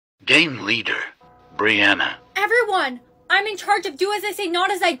Game leader, Brianna. Everyone, I'm in charge of do as I say, not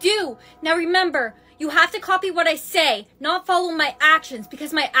as I do. Now remember, you have to copy what I say, not follow my actions,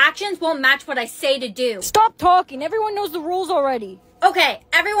 because my actions won't match what I say to do. Stop talking. Everyone knows the rules already. Okay,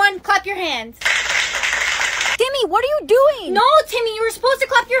 everyone, clap your hands. Timmy, what are you doing? No, Timmy, you were supposed to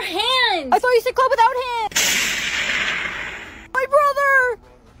clap your hands. I thought you said clap without hands. My brother!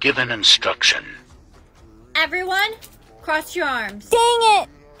 Give an instruction. Everyone, cross your arms. Dang it!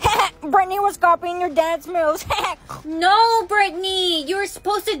 Brittany was copying your dad's moves. No, Brittany, you were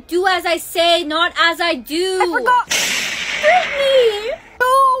supposed to do as I say, not as I do. I forgot. Brittany!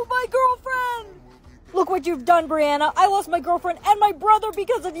 No, my girlfriend! Look what you've done, Brianna. I lost my girlfriend and my brother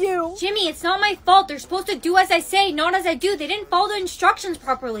because of you. Jimmy, it's not my fault. They're supposed to do as I say, not as I do. They didn't follow the instructions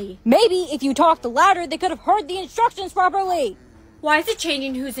properly. Maybe if you talked louder, they could have heard the instructions properly. Why is it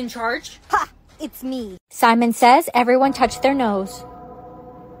changing who's in charge? Ha! It's me. Simon says everyone touch their nose.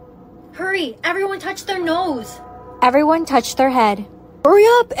 Hurry, everyone touch their nose. Everyone touch their head. Hurry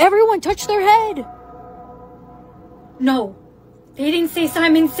up! Everyone touch their head. No, they didn't say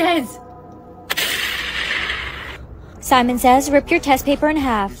Simon says. Simon says rip your test paper in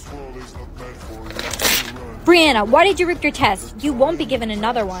half. Brianna, why did you rip your test? You won't be given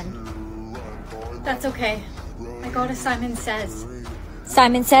another one. That's okay. I got a Simon says.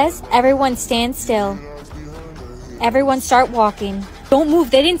 Simon says everyone stand still. Everyone start walking. Don't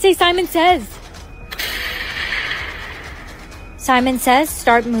move. They didn't say Simon says. Simon says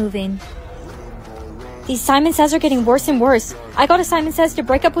start moving. These Simon says are getting worse and worse. I got a Simon says to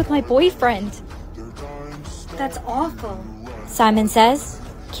break up with my boyfriend. That's awful. Simon says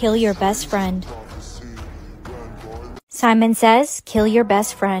kill your best friend. Simon says kill your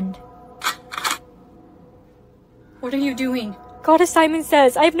best friend. What are you doing? Got a Simon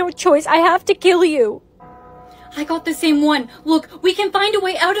says. I have no choice. I have to kill you. I got the same one. Look, we can find a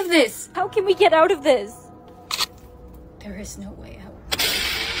way out of this. How can we get out of this? There is no way out.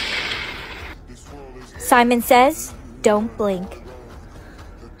 Simon says don't blink.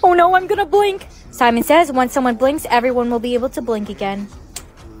 Oh no, I'm gonna blink. Simon says once someone blinks, everyone will be able to blink again.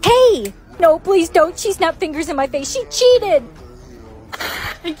 Hey! No, please don't. She snapped fingers in my face. She cheated.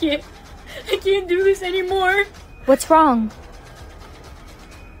 I can't do this anymore. What's wrong?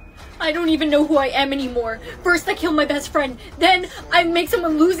 I don't even know who I am anymore. First I kill my best friend, then I make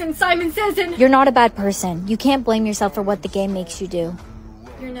someone lose and Simon says and... You're not a bad person. You can't blame yourself for what the game makes you do.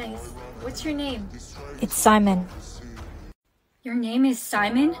 You're nice. What's your name? It's Simon. Your name is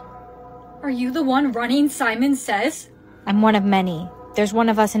Simon? Are you the one running Simon Says? I'm one of many. There's one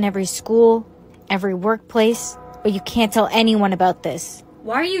of us in every school, every workplace, but you can't tell anyone about this.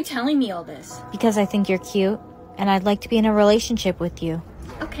 Why are you telling me all this? Because I think you're cute, and I'd like to be in a relationship with you.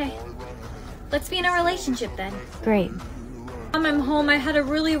 Okay. Let's be in a relationship then. Great. Mom, I'm home. I had a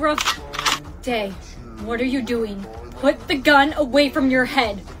really rough day. What are you doing? Put the gun away from your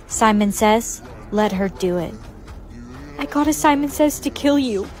head. Simon says, let her do it. I got a Simon says to kill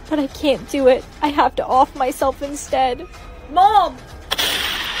you, but I can't do it. I have to off myself instead. Mom!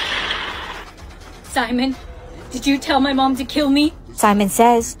 Simon, did you tell my mom to kill me? Simon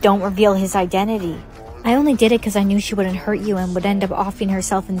says, don't reveal his identity. I only did it because I knew she wouldn't hurt you and would end up offing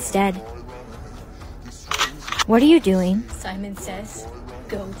herself instead. What are you doing? Simon says,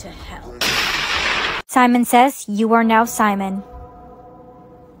 go to hell. Simon says, you are now Simon.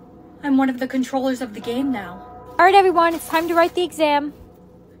 I'm one of the controllers of the game now. Alright everyone, it's time to write the exam.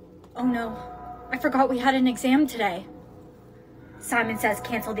 Oh no, I forgot we had an exam today. Simon says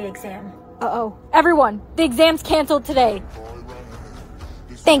cancel the exam. Uh-oh. Everyone, the exam's canceled today.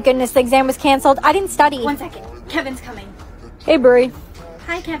 Thank goodness the exam was canceled. I didn't study. 1 second. Kevin's coming. Hey, Brie.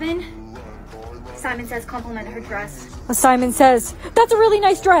 Hi, Kevin. Simon says compliment her dress. Simon says, that's a really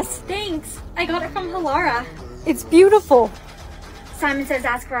nice dress. Thanks. I got it from Halara. It's beautiful. Simon says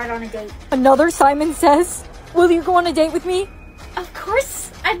ask her out on a date. Another Simon says, will you go on a date with me? Of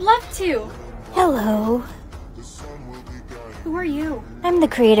course. I'd love to. Hello. Who are you? I'm the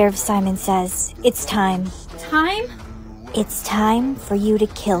creator of Simon Says. It's time. Time? It's time for you to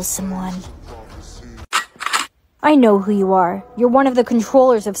kill someone. I know who you are. You're one of the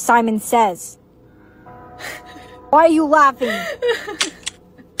controllers of Simon Says. Why are you laughing?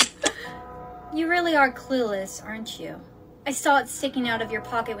 You really are clueless, aren't you? I saw it sticking out of your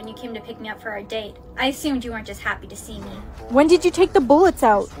pocket when you came to pick me up for our date. I assumed you weren't just happy to see me. When did you take the bullets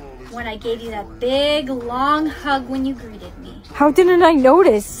out? When I gave you that big, long hug when you greeted me. How didn't I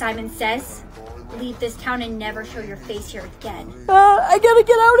notice? Simon says, leave this town and never show your face here again. I gotta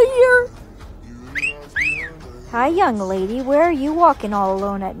get out of here. Hi, young lady. Where are you walking all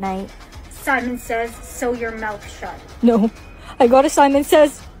alone at night? Simon says, sew your mouth shut. No. I got a Simon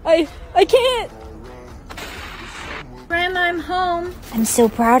Says I can't. Grandma, I'm home. I'm so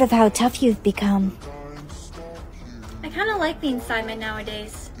proud of how tough you've become. I kind of like being Simon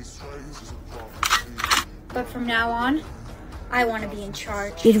nowadays. But from now on, I want to be in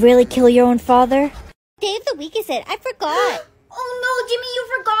charge. You'd really kill your own father? Day of the week is it? I forgot. Oh no, Jimmy, you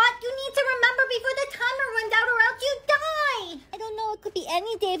forgot. You need to remember before the timer runs out or else you die. I don't know. It could be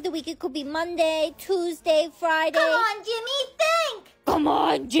any day of the week. It could be Monday, Tuesday, Friday. Come on, Jimmy, think. Come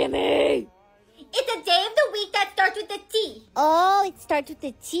on, Jimmy. It's a day of the week that starts with a T. Oh, it starts with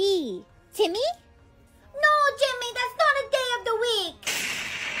a T. Timmy? No, Jimmy, that's not a day of the week.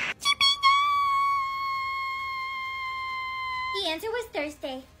 Jimmy, no! The answer was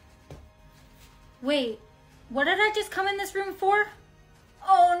Thursday. Wait, what did I just come in this room for?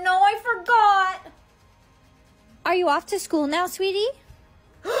 Oh no, I forgot. Are you off to school now, sweetie?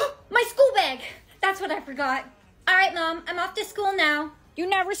 My school bag. That's what I forgot. All right, Mom, I'm off to school now. You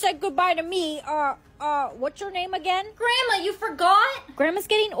never said goodbye to me. What's your name again? Grandma, you forgot? Grandma's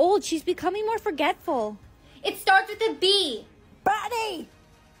getting old. She's becoming more forgetful. It starts with a B. Batty.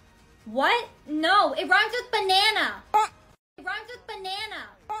 What? No, it rhymes with banana. It rhymes with banana.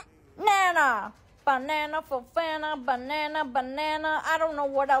 Nana. Banana for Fana. Banana, banana. I don't know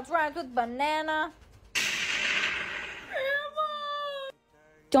what else rhymes with banana.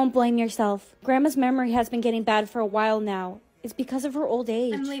 Don't blame yourself. Grandma's memory has been getting bad for a while now. It's because of her old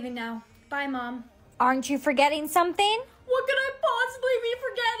age. I'm leaving now. Bye, Mom. Aren't you forgetting something? What could I possibly be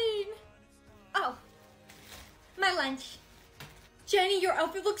forgetting? Oh, my lunch. Jenny, your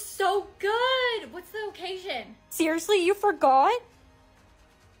outfit looks so good. What's the occasion? Seriously, you forgot?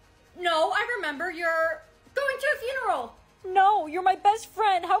 No, I remember. You're going to a funeral. No, you're my best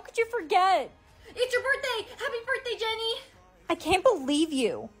friend. How could you forget? It's your birthday. Happy birthday, Jenny. I can't believe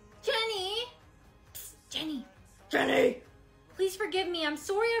you. Jenny. Psst, Jenny. Jenny. Please forgive me. I'm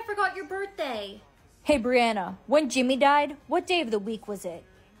sorry I forgot your birthday. Hey, Brianna, when Jimmy died, what day of the week was it?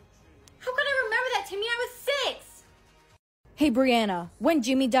 How could I remember that, Timmy? I was 6. Hey, Brianna, when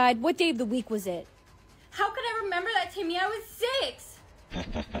Jimmy died, what day of the week was it? How could I remember that, Timmy? I was 6.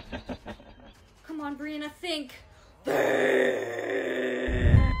 Come on, Brianna, think. The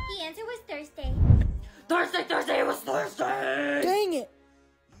answer was Thursday. Thursday, it was Thursday. Dang it.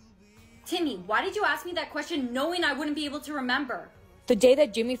 Timmy, why did you ask me that question knowing I wouldn't be able to remember? The day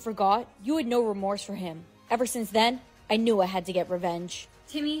that Jimmy forgot, you had no remorse for him. Ever since then, I knew I had to get revenge.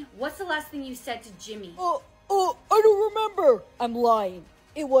 Timmy, what's the last thing you said to Jimmy? I don't remember. I'm lying.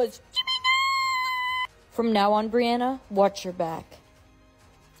 It was Jimmy, no! From now on, Brianna, watch your back.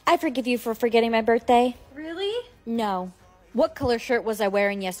 I forgive you for forgetting my birthday. Really? No. What color shirt was I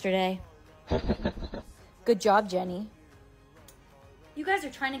wearing yesterday? Good job, Jenny. You guys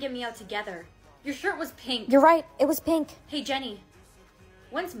are trying to get me out together. Your shirt was pink. You're right. It was pink. Hey, Jenny.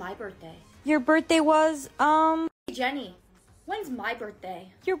 When's my birthday? Your birthday was, Hey, Jenny. When's my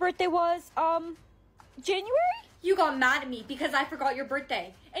birthday? Your birthday was, January? You got mad at me because I forgot your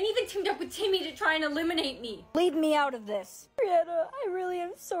birthday. And even teamed up with Timmy to try and eliminate me. Leave me out of this. Brianna, I really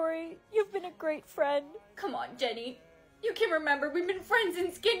am sorry. You've been a great friend. Come on, Jenny. You can remember we've been friends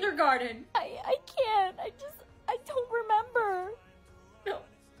since kindergarten. I can't. I don't remember. No.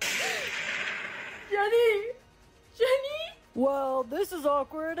 Jenny! Jenny! Well, this is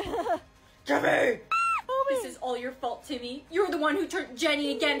awkward. Jimmy! This is all your fault, Timmy. You're the one who turned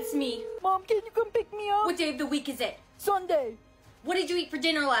Jenny against me. Mom, can you come pick me up? What day of the week is it? Sunday. What did you eat for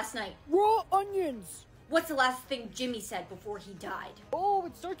dinner last night? Raw onions. What's the last thing Jimmy said before he died? Oh,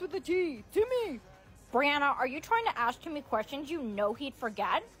 it starts with a T. Timmy. Brianna, are you trying to ask Timmy questions you know he'd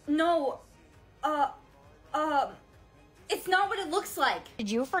forget? No. It's not what it looks like. Did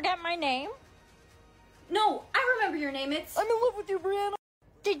you forget my name? No, I remember your name. It's... I'm in love with you, Brianna.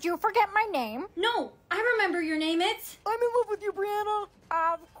 Did you forget my name? No, I remember your name. It's... I'm in love with you, Brianna.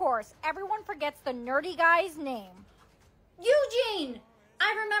 Of course. Everyone forgets the nerdy guy's name. Eugene!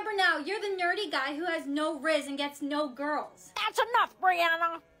 I remember now. You're the nerdy guy who has no riz and gets no girls. That's enough,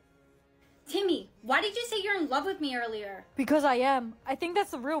 Brianna. Timmy, why did you say you're in love with me earlier? Because I am. I think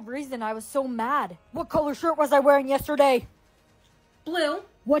that's the real reason I was so mad. What color shirt was I wearing yesterday? Blue.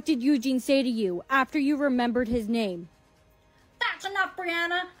 What did Eugene say to you after you remembered his name? That's enough,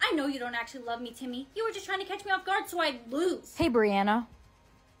 Brianna. I know you don't actually love me, Timmy. You were just trying to catch me off guard so I'd lose. Hey, Brianna.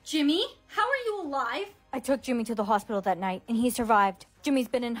 Jimmy, how are you alive? I took Jimmy to the hospital that night, and he survived. Jimmy's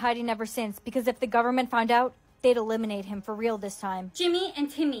been in hiding ever since, because if the government found out, they'd eliminate him for real this time. Jimmy and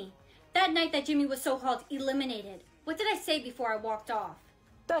Timmy. That night that Jimmy was so-called eliminated. What did I say before I walked off?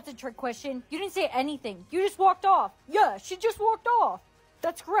 That's a trick question. You didn't say anything. You just walked off. Yeah, she just walked off.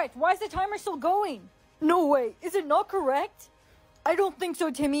 That's correct. Why is the timer still going? No way. Is it not correct? I don't think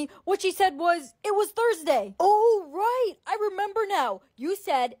so, Timmy. What she said was, it was Thursday. Oh, right. I remember now. You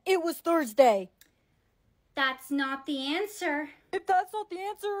said it was Thursday. That's not the answer. If that's not the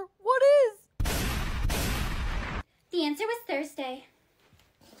answer, what is? The answer was Thursday.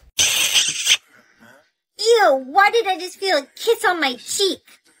 Ew, why did I just feel a kiss on my cheek?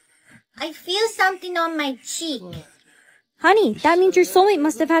 I feel something on my cheek. Honey, that means your soulmate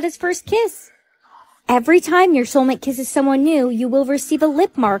must have had his first kiss. Every time your soulmate kisses someone new, you will receive a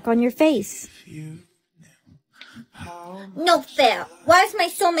lip mark on your face. No fair. Why is my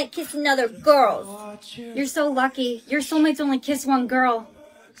soulmate kissing other girls? You're so lucky. Your soulmates only kiss one girl.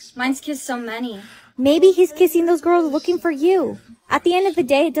 Mine's kissed so many. Maybe he's kissing those girls looking for you. At the end of the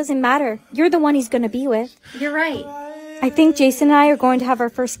day, it doesn't matter. You're the one he's gonna be with. You're right. I think Jason and I are going to have our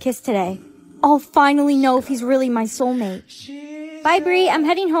first kiss today. I'll finally know if he's really my soulmate. Bye, Bree. I'm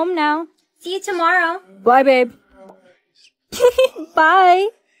heading home now. See you tomorrow. Bye, babe. Bye.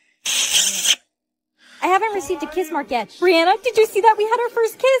 I haven't received a kiss mark yet. Brianna, did you see that we had our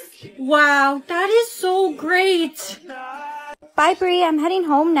first kiss? Wow, that is so great. Bye, Bree. I'm heading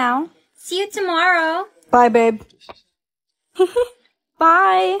home now. See you tomorrow. Bye, babe.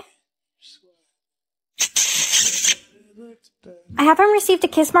 Bye. I haven't received a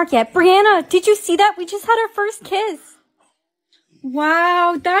kiss mark yet. Brianna, did you see that? We just had our first kiss.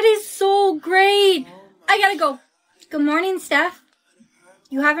 Wow, that is so great. I gotta go. Good morning, Steph.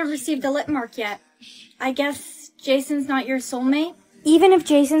 You haven't received a lip mark yet. I guess Jason's not your soulmate? Even if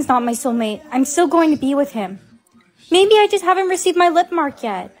Jason's not my soulmate, I'm still going to be with him. Maybe I just haven't received my lip mark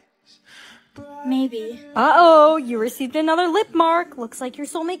yet. Maybe. Uh-oh, you received another lip mark. Looks like your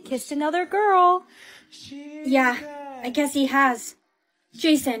soulmate kissed another girl. Yeah, I guess he has.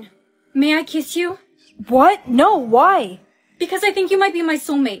 Jason, may I kiss you? What? No, why? Because I think you might be my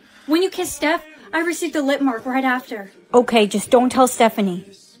soulmate. When you kissed Steph, I received a lip mark right after. Okay, just don't tell Stephanie.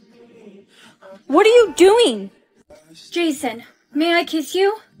 What are you doing? Jason, may I kiss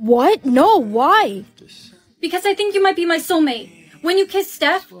you? What? No, why? Because I think you might be my soulmate. When you kissed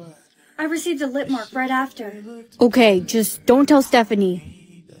Steph, I received a lip mark right after. Okay, just don't tell Stephanie.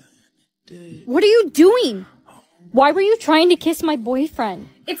 What are you doing? Why were you trying to kiss my boyfriend?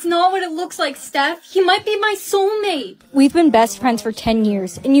 It's not what it looks like, Steph. He might be my soulmate. We've been best friends for 10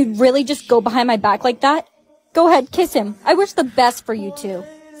 years, and you'd really just go behind my back like that? Go ahead, kiss him. I wish the best for you two.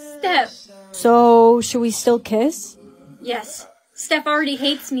 Steph. So, should we still kiss? Yes. Steph already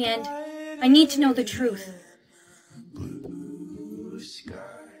hates me, and I need to know the truth.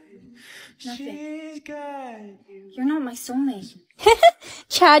 Nothing. You're not my soulmate.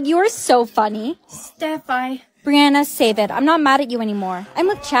 Chad, you are so funny. Steph, Brianna, save it. I'm not mad at you anymore. I'm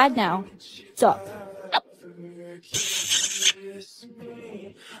with Chad now. So.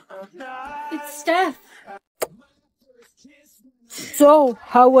 It's Steph. So,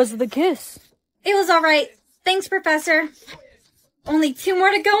 how was the kiss? It was alright. Thanks, Professor. Only 2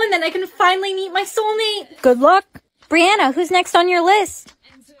 more to go and then I can finally meet my soulmate. Good luck. Brianna, who's next on your list?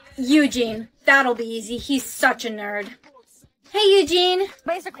 Eugene. That'll be easy. He's such a nerd. Hey, Eugene.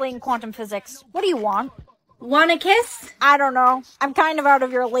 Basically in quantum physics. What do you want? Want a kiss? I don't know. I'm kind of out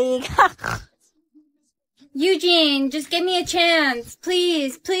of your league. Eugene, just give me a chance.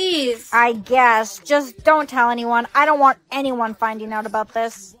 Please, please. I guess. Just don't tell anyone. I don't want anyone finding out about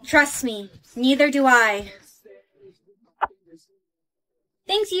this. Trust me. Neither do I.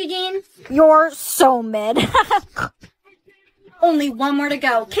 Thanks, Eugene. You're so mid. Only 1 more to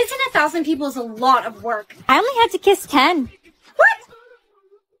go. Kissing 1,000 people is a lot of work. I only had to kiss 10. What?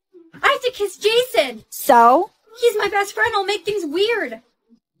 I have to kiss Jason. So? He's my best friend. I'll make things weird.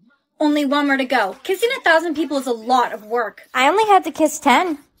 Only 1 more to go. Kissing 1,000 people is a lot of work. I only had to kiss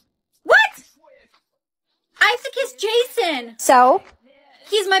 10. What? I have to kiss Jason. So?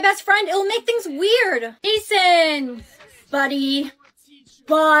 He's my best friend. It'll make things weird. Jason. Buddy.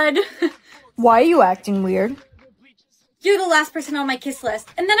 Bud. Why are you acting weird? You're the last person on my kiss list.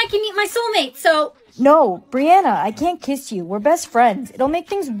 And then I can meet my soulmate, so... No, Brianna, I can't kiss you. We're best friends. It'll make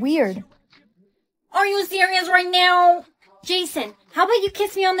things weird. Are you serious right now? Jason, how about you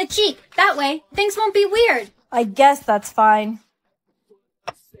kiss me on the cheek? That way, things won't be weird. I guess that's fine.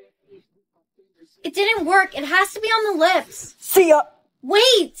 It didn't work. It has to be on the lips. See ya!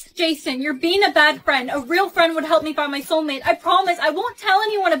 Wait! Jason, you're being a bad friend. A real friend would help me find my soulmate. I promise I won't tell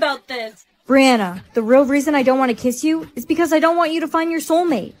anyone about this. Brianna, the real reason I don't want to kiss you is because I don't want you to find your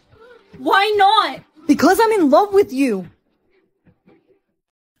soulmate. Why not? Because I'm in love with you.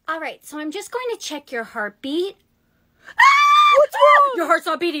 Alright, so I'm just going to check your heartbeat. What's wrong? Your heart's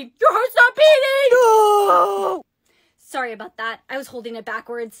not beating! Your heart's not beating! No! Sorry about that. I was holding it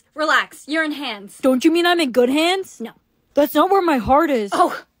backwards. Relax. You're in hands. Don't you mean I'm in good hands? No. That's not where my heart is.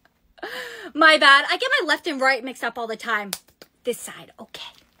 Oh, my bad. I get my left and right mixed up all the time. This side,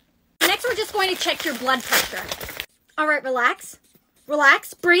 okay. Next, we're just going to check your blood pressure. All right, relax.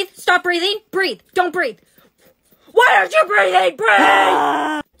 Relax, breathe, stop breathing, breathe, don't breathe. Why aren't you breathing?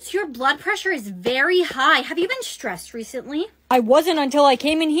 Breathe! So your blood pressure is very high. Have you been stressed recently? I wasn't until I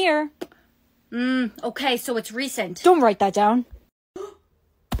came in here. Okay, so it's recent. Don't write that down.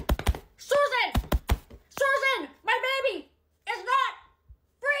 Susan! Susan! My baby is not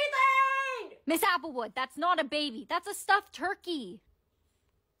breathing! Miss Applewood, that's not a baby. That's a stuffed turkey.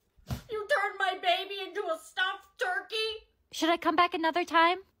 You turned my baby into a stuffed turkey? Should I come back another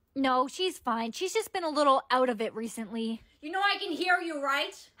time? No, she's fine. She's just been a little out of it recently. You know I can hear you,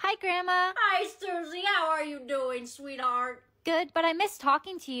 right? Hi, Grandma. Hi, Susie. How are you doing, sweetheart? Good, but I miss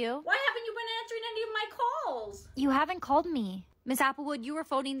talking to you. Why haven't you been answering any of my calls? You haven't called me. Miss Applewood, you were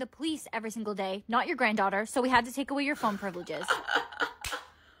phoning the police every single day, not your granddaughter, so we had to take away your phone privileges.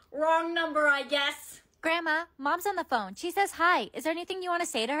 Wrong number, I guess. Grandma, Mom's on the phone. She says hi. Is there anything you want to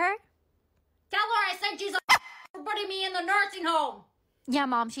say to her? Tell her I said she's a for putting me in the nursing home. Yeah,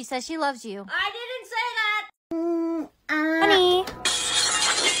 Mom, she says she loves you. I didn't say that. Honey.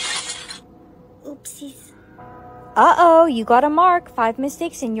 Oopsies. Uh-oh, you got a mark. 5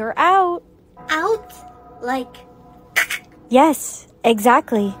 mistakes and you're out. Out? Like, Yes,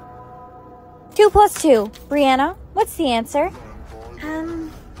 exactly. 2 plus 2. Brianna, what's the answer?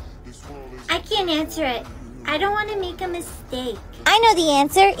 I can't answer it. I don't want to make a mistake. I know the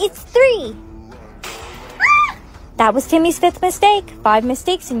answer. It's 3. That was Timmy's 5th mistake. 5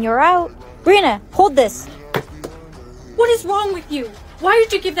 mistakes and you're out. Brianna, hold this. What is wrong with you? Why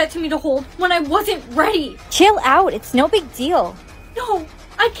did you give that to me to hold when I wasn't ready? Chill out. It's no big deal. No,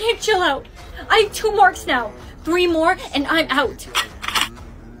 I can't chill out. I have 2 marks now. 3 more and I'm out.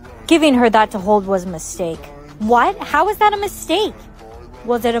 Giving her that to hold was a mistake. What? How is that a mistake?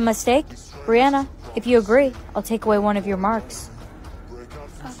 Was it a mistake? Brianna, if you agree, I'll take away one of your marks.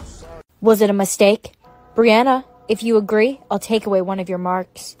 Was it a mistake? Brianna, if you agree, I'll take away one of your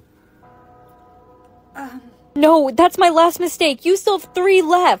marks. No, that's my last mistake. You still have 3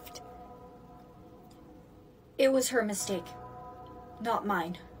 left. It was her mistake, not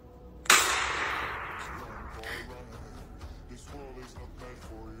mine.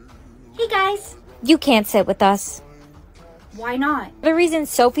 Hey, guys. You can't sit with us. Why not? The reason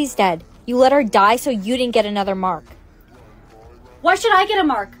Sophie's dead. You let her die so you didn't get another mark. Why should I get a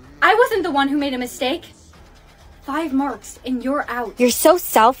mark? I wasn't the one who made a mistake. 5 marks and you're out. You're so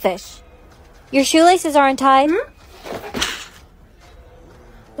selfish. Your shoelaces aren't tied.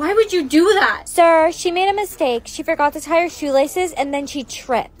 Why would you do that? Sir, she made a mistake. She forgot to tie her shoelaces and then she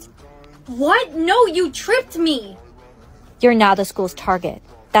tripped. What? No, you tripped me. You're now the school's target.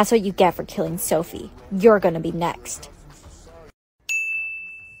 That's what you get for killing Sophie. You're gonna be next.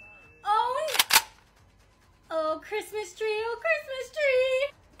 Oh, Christmas tree, oh, Christmas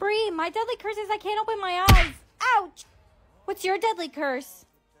tree. Bree, my deadly curse is I can't open my eyes. Ouch! What's your deadly curse?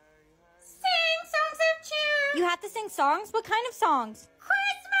 Sing songs of cheer. You have to sing songs? What kind of songs?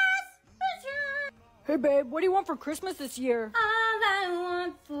 Christmas is here. Hey babe, what do you want for Christmas this year? All I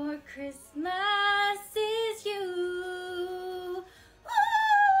want for Christmas is you. Ooh,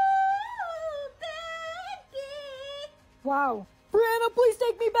 baby. Wow. Brianna, please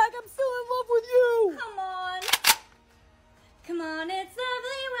take me back. I'm still in love with you. Come on. Come on, it's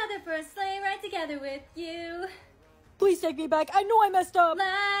lovely weather for a sleigh ride together with you. Please take me back. I know I messed up.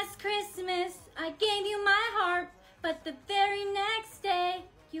 Last Christmas, I gave you my heart, but the very next day,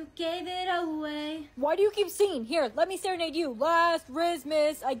 you gave it away. Why do you keep singing? Here, let me serenade you. Last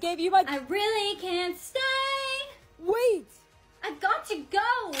Christmas, I gave you my... I really can't stay. Wait. I've got to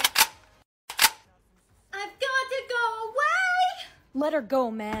go. I've got to go away. Let her go,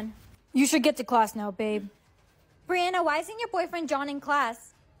 man. You should get to class now, babe. Brianna, why isn't your boyfriend John in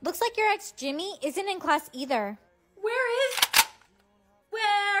class? Looks like your ex Jimmy isn't in class either. Where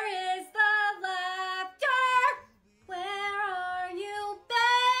is the laughter? Where are you,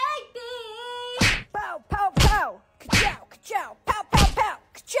 baby? Pow, pow, pow. Ka-chow, ka-chow. Pow, pow, pow.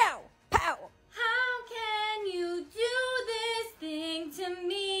 Ka-chow, pow. How can you do this thing to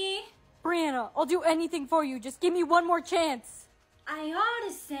me? Brianna, I'll do anything for you. Just give me one more chance. I ought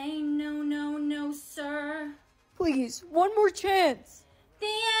to say no, no, no, sir. Please, one more chance. The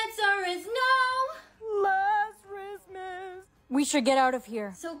answer is no. Last Christmas. We should get out of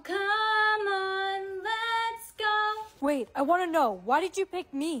here. So come on, let's go. Wait, I want to know. Why did you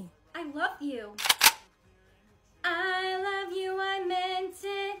pick me? I love you. I love you, I meant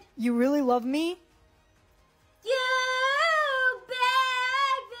it. You really love me? You,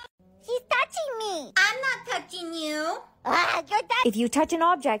 baby. He's touching me. I'm not touching you. If you touch an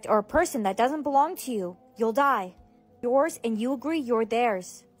object or a person that doesn't belong to you, you'll die. Yours and you agree you're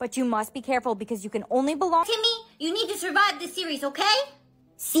theirs. But you must be careful because you can only belong. Timmy, you need to survive this series, okay?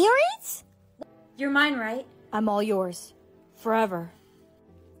 Series? You're mine, right? I'm all yours. Forever.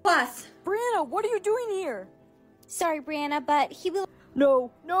 Plus. Brianna, what are you doing here? Sorry, Brianna, but he will.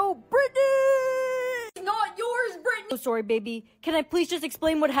 No, Brittany! Not yours, Brittany! Oh, sorry, baby. Can I please just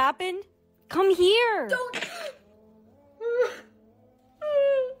explain what happened? Come here! Don't...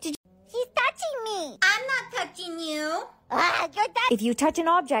 He's touching me. I'm not touching you. If you touch an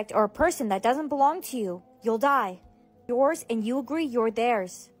object or a person that doesn't belong to you, you'll die. Yours and you agree you're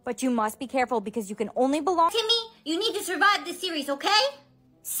theirs. But you must be careful because you can only belong. Timmy, you need to survive this series, okay?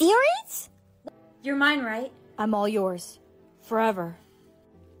 Series? You're mine, right? I'm all yours. Forever.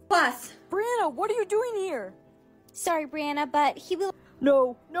 Plus. Brianna, what are you doing here? Sorry, Brianna, but he will.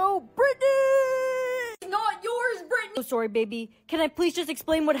 No, Brittany! Not yours, Brittany! Oh, sorry, baby. Can I please just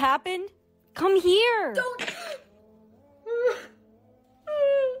explain what happened? Come here! Don't...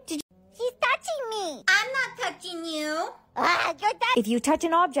 He's touching me. I'm not touching you. If you touch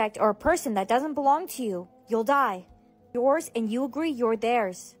an object or a person that doesn't belong to you, you'll die. Yours and you agree you're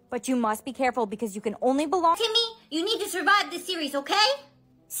theirs. But you must be careful because you can only belong. Timmy, you need to survive this series, okay?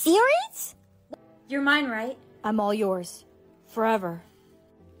 Series? You're mine, right? I'm all yours. Forever.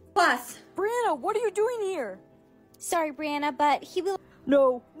 Plus. Brianna, what are you doing here? Sorry, Brianna, but he will.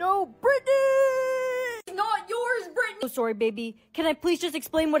 No, Brittany! Not yours, Brittany! Oh, sorry, baby. Can I please just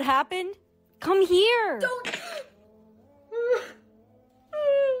explain what happened? Come here! Don't...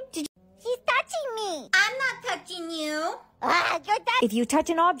 He's touching me. I'm not touching you. If you touch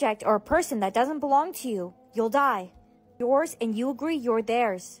an object or a person that doesn't belong to you, you'll die. Yours and you agree you're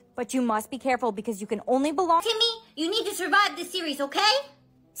theirs. But you must be careful because you can only belong. Timmy, you need to survive this series, okay?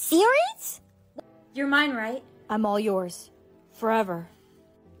 Series? You're mine, right? I'm all yours. Forever.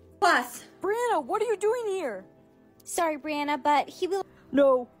 Plus. Brianna, what are you doing here? Sorry, Brianna, but he will.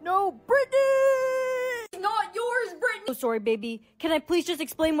 No, Brittany! Not yours, Brittany! Oh, sorry, baby. Can I please just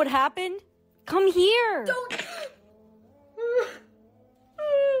explain what happened? Come here! Don't...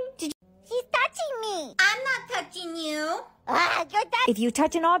 He's touching me. I'm not touching you. If you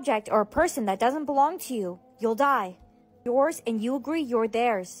touch an object or a person that doesn't belong to you, you'll die. Yours and you agree you're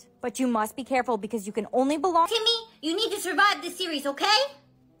theirs. But you must be careful because you can only belong. Timmy, you need to survive this series, okay?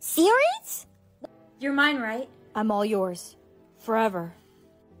 Series? You're mine, right? I'm all yours. Forever.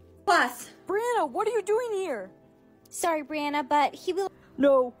 Plus. Brianna, what are you doing here? Sorry, Brianna, but he will.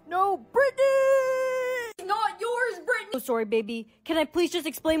 No, Brittany! Not yours, Brittany! Oh, sorry, baby. Can I please just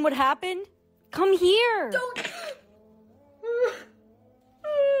explain what happened? Come here! Don't...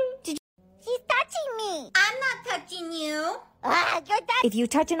 He's touching me. I'm not touching you. If you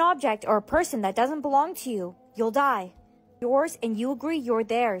touch an object or a person that doesn't belong to you, you'll die. Yours and you agree you're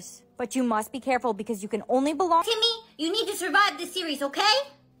theirs. But you must be careful because you can only belong. Timmy, you need to survive this series, okay?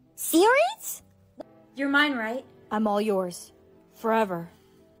 Series? You're mine, right? I'm all yours. Forever.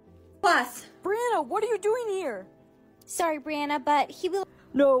 Plus. Brianna, what are you doing here? Sorry, Brianna, but he will.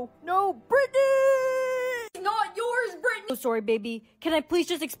 No, Brittany! Not yours, Brittany! Oh, sorry, baby. Can I please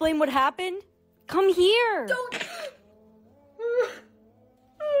just explain what happened? Come here! Don't...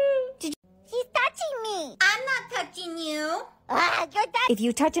 He's touching me. I'm not touching you. If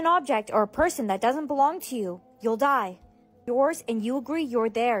you touch an object or a person that doesn't belong to you, you'll die. Yours and you agree you're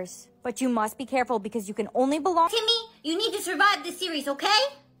theirs. But you must be careful because you can only belong. Timmy, you need to survive this series, okay?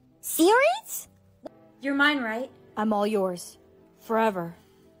 Series? You're mine, right? I'm all yours. Forever.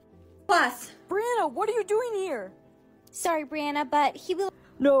 Plus. Brianna, what are you doing here? Sorry, Brianna, but he will.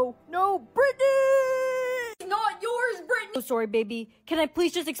 No, Brittany! Not yours, Brittany! Oh, sorry, baby. Can I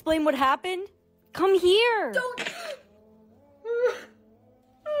please just explain what happened? Come here! Don't...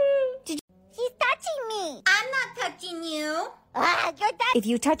 He's touching me. I'm not touching you. If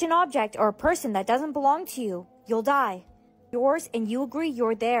you touch an object or a person that doesn't belong to you, you'll die. Yours and you agree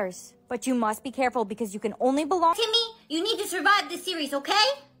you're theirs. But you must be careful because you can only belong. Timmy, you need to survive this series, okay?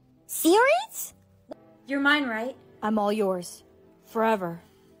 Series? You're mine, right? I'm all yours. Forever.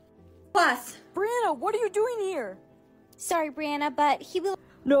 Plus. Brianna, what are you doing here? Sorry, Brianna, but he will.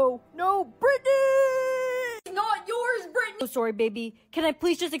 No, Brittany! Not yours, Brittany! Oh, sorry, baby. Can I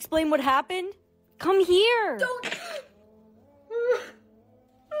please just explain what happened? Come here! Don't...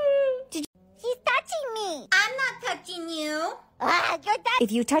 He's touching me. I'm not touching you.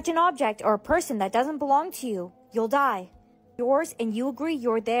 If you touch an object or a person that doesn't belong to you, you'll die. Yours and you agree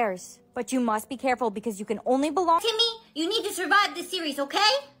you're theirs. But you must be careful because you can only belong. Timmy, you need to survive this series,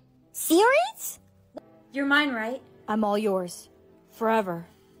 okay? Series? You're mine, right? I'm all yours. Forever.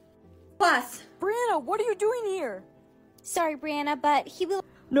 Plus. Brianna, what are you doing here? Sorry, Brianna, but he will...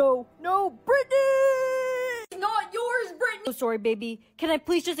 No, Brittany! It's not yours, Brittany! Oh, sorry, baby. Can I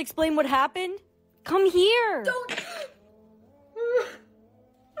please just explain what happened? Come here! Don't...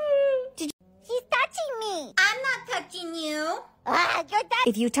 He's touching me. I'm not touching you.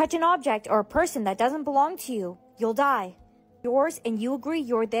 If you touch an object or a person that doesn't belong to you, you'll die. Yours, and you agree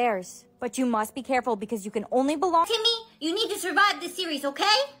you're theirs. But you must be careful because you can only belong... Timmy, you need to survive this series,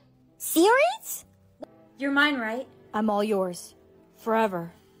 okay? Series? You're mine, right? I'm all yours.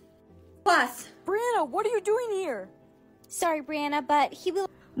 Forever. Plus. Brianna, what are you doing here? Sorry, Brianna, but he will...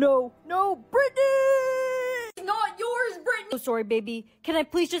 No, Brittany! It's not yours, Brittany! Oh, sorry, baby. Can I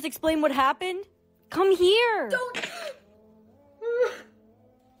please just explain what happened? Come here! Don't...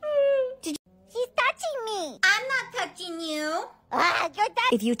 He's touching me. I'm not touching you.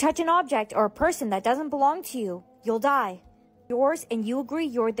 If you touch an object or a person that doesn't belong to you, you'll die. Yours, and you agree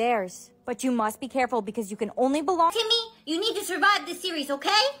you're theirs. But you must be careful because you can only belong... Timmy, you need to survive this series,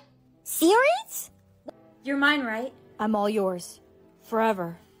 okay? Series? You're mine, right? I'm all yours.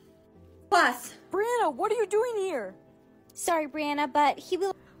 Forever. Plus. Brianna, what are you doing here? Sorry, Brianna, but he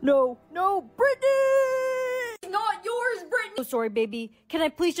will... No, Brittany! It's not yours, Brittany! Oh, sorry, baby. Can I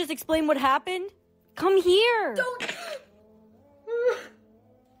please just explain what happened? Come here! Don't...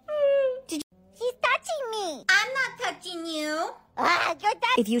 He's touching me. I'm not touching you.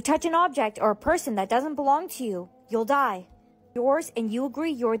 If you touch an object or a person that doesn't belong to you, you'll die. Yours, and you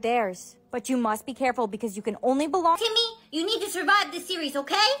agree you're theirs. But you must be careful because you can only belong... Timmy, you need to survive this series,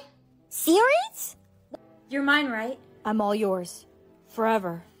 okay? Series? You're mine, right? I'm all yours.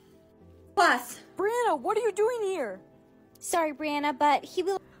 Forever. Plus. Brianna, what are you doing here? Sorry, Brianna, but he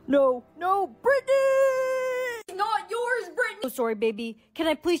will... No, Brittany! It's not yours, Brittany! Oh, sorry, baby. Can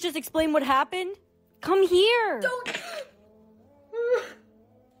I please just explain what happened? Come here! Don't...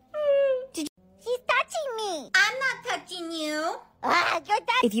 He's touching me. I'm not touching you.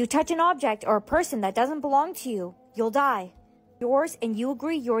 If you touch an object or a person that doesn't belong to you, you'll die. Yours, and you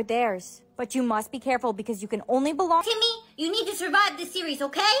agree you're theirs. But you must be careful because you can only belong... Timmy, you need to survive this series,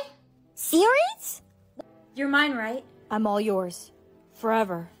 okay? Series? You're mine, right? I'm all yours.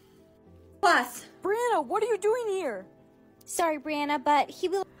 Forever. Plus. Brianna, what are you doing here? Sorry, Brianna, but he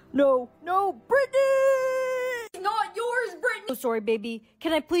will... No, Brittany! It's not yours, Brittany! Oh, sorry, baby.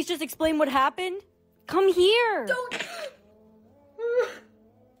 Can I please just explain what happened? Come here! Don't...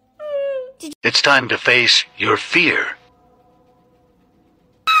 It's time to face your fear.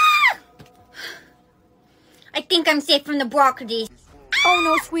 I think I'm safe from the broccoli. Oh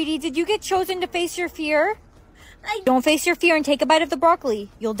no, sweetie, did you get chosen to face your fear? I... Don't face your fear and take a bite of the broccoli.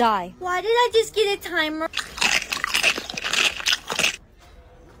 You'll die. Why did I just get a timer?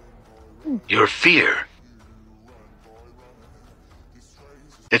 Your fear.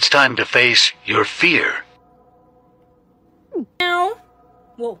 It's time to face your fear. Now.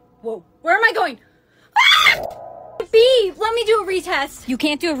 Whoa. Where am I going? B, let me do a retest. You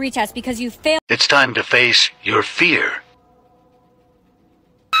can't do a retest because you failed. It's time to face your fear.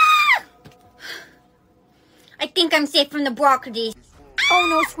 I think I'm safe from the broccoli. Oh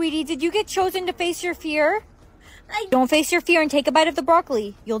no, sweetie, did you get chosen to face your fear? I... Don't face your fear and take a bite of the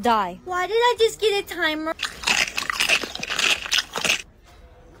broccoli. You'll die. Why did I just get a timer?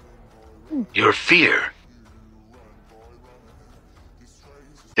 Your fear.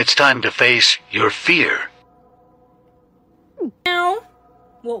 It's time to face your fear. Now.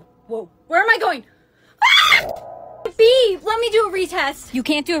 Whoa. Where am I going? B, let me do a retest. You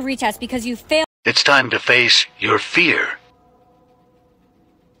can't do a retest because you failed. It's time to face your fear.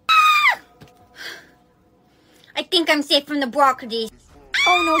 I think I'm safe from the broccoli.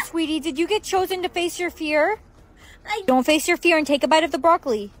 Oh no, sweetie, did you get chosen to face your fear? I... Don't face your fear and take a bite of the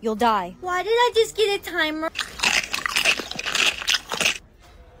broccoli. You'll die. Why did I just get a timer?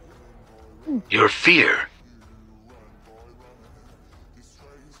 Your fear.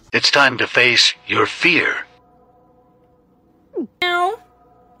 It's time to face your fear. Now.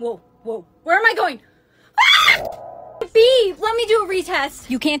 Whoa. Where am I going? B, let me do a retest.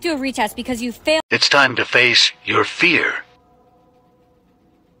 You can't do a retest because you failed. It's time to face your fear.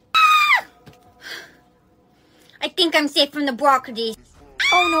 I think I'm safe from the broccoli.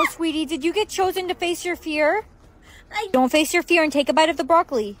 Oh no, sweetie, did you get chosen to face your fear? I... Don't face your fear and take a bite of the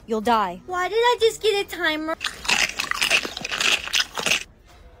broccoli. You'll die. Why did I just get a timer?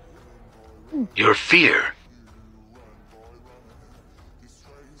 Your fear.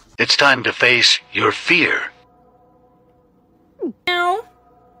 It's time to face your fear. Now.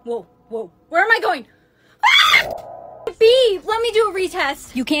 Whoa. Where am I going? B, let me do a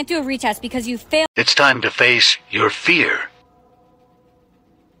retest. You can't do a retest because you failed. It's time to face your fear.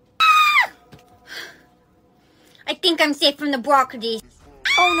 I think I'm safe from the broccoli.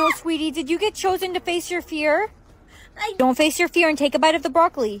 Oh no, sweetie, did you get chosen to face your fear? Don't face your fear and take a bite of the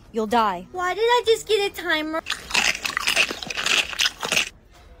broccoli. You'll die. Why did I just get a timer?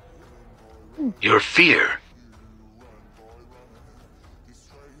 Your fear.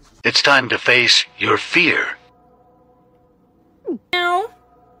 It's time to face your fear. Now.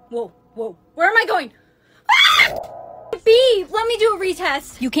 Whoa, whoa. Where am I going? Ah! B, let me do a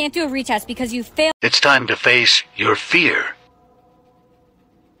retest. You can't do a retest because you failed. It's time to face your fear.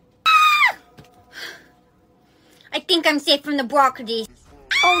 I think I'm safe from the broccoli.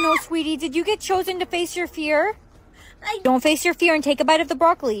 Oh no, sweetie, did you get chosen to face your fear? Don't face your fear and take a bite of the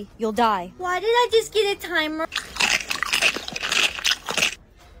broccoli. You'll die. Why did I just get a timer?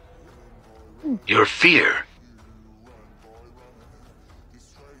 Your fear.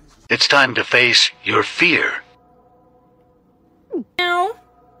 It's time to face your fear. Now.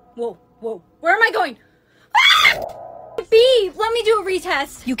 Whoa, whoa. Where am I going? Ah! B, let me do a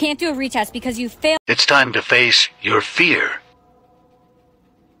retest. You can't do a retest because you failed. It's time to face your fear.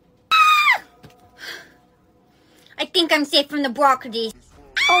 I think I'm safe from the broccoli.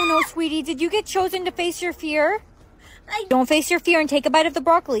 Oh no, sweetie, did you get chosen to face your fear? Don't face your fear and take a bite of the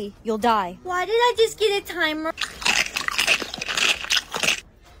broccoli. You'll die. Why did I just get a timer?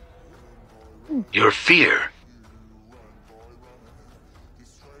 Your fear.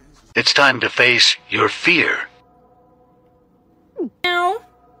 It's time to face your fear. Now.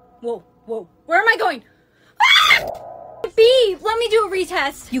 Whoa, whoa. Where am I going? Ah! B, let me do a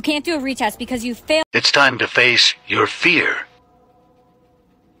retest. You can't do a retest because you failed. It's time to face your fear.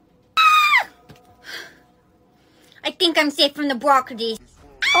 I think I'm safe from the broccoli.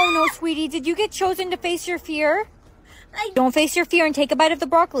 Oh no, sweetie, did you get chosen to face your fear? Don't face your fear and take a bite of the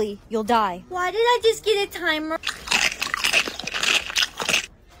broccoli. You'll die. Why did I just get a timer?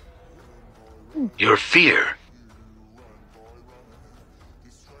 Your fear.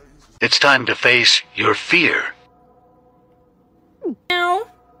 It's time to face your fear. Now.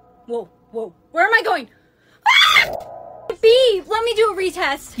 Whoa, whoa. Where am I going? Ah! B, let me do a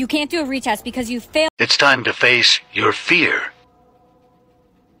retest. You can't do a retest because you failed. It's time to face your fear.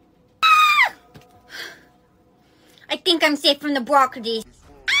 I think I'm safe from the broccoli.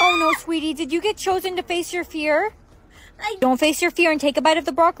 Oh no, sweetie, did you get chosen to face your fear? Don't face your fear and take a bite of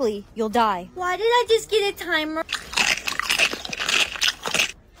the broccoli. You'll die. Why did I just get a timer?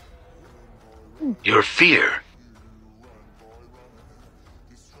 Your fear.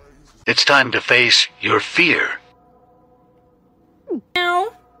 It's time to face your fear.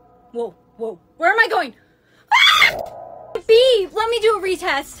 Now. Whoa, whoa. Where am I going? Ah! B, let me do a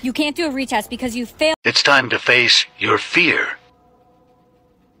retest. You can't do a retest because you failed. It's time to face your fear.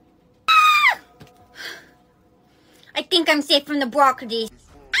 I think I'm safe from the broccoli.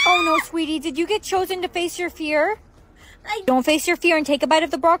 Oh no, sweetie, did you get chosen to face your fear? Don't face your fear and take a bite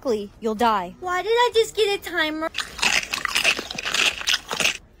of the broccoli. You'll die. Why did I just get a timer?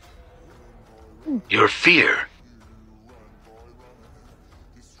 Your fear.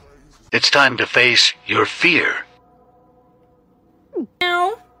 It's time to face your fear.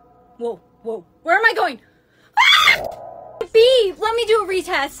 Now. Whoa, whoa. Where am I going? Ah! B, let me do a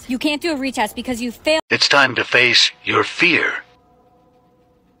retest. You can't do a retest because you failed. It's time to face your fear.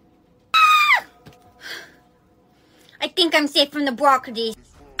 I think I'm safe from the broccoli.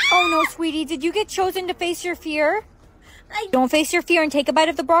 Oh no, sweetie, did you get chosen to face your fear? Don't face your fear and take a bite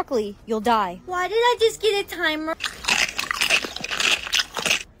of the broccoli. You'll die. Why did I just get a timer?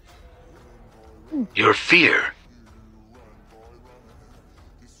 Your fear.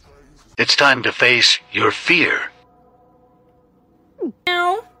 It's time to face your fear.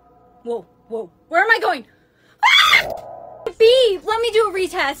 Now. Whoa, whoa. Where am I going? Ah! B, let me do a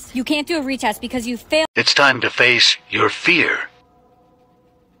retest. You can't do a retest because you failed. It's time to face your fear.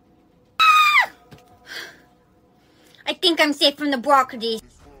 I think I'm safe from the broccoli.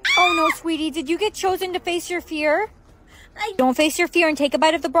 Oh no, sweetie, did you get chosen to face your fear? Don't face your fear and take a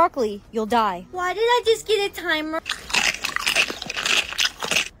bite of the broccoli. You'll die. Why did I just get a timer?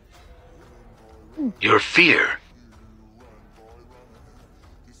 Your fear.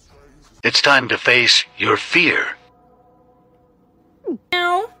 It's time to face your fear.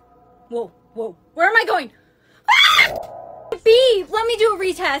 Now. Whoa, whoa. Where am I going? Ah! B, let me do a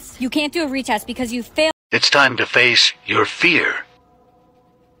retest. You can't do a retest because you failed. It's time to face your fear.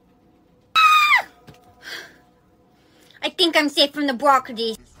 I think I'm safe from the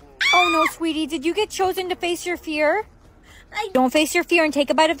broccoli. Oh no, sweetie, did you get chosen to face your fear? Don't face your fear and take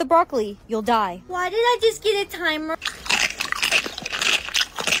a bite of the broccoli. You'll die. Why did I just get a timer?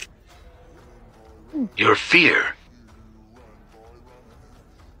 Your fear.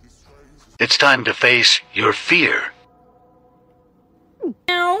 It's time to face your fear.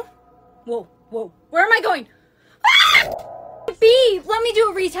 Now. Whoa, whoa. Where am I going? Ah! B, let me do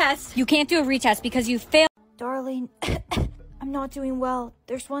a retest. You can't do a retest because you failed. Darling, I'm not doing well.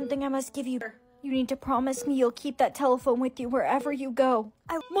 There's one thing I must give you. You need to promise me you'll keep that telephone with you wherever you go.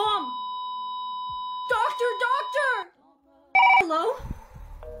 Mom! Doctor! Hello?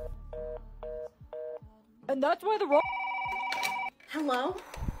 And that's why the wrong... Hello?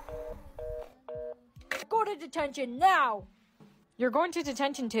 Go to detention now! You're going to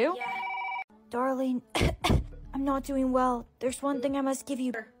detention too? Yeah. Darling, I'm not doing well. There's one thing I must give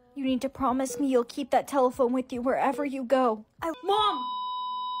you. You need to promise me you'll keep that telephone with you wherever you go. Mom!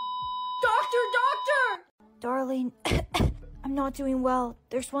 Doctor! Darling, I'm not doing well.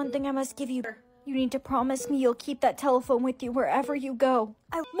 There's one thing I must give you. You need to promise me you'll keep that telephone with you wherever you go.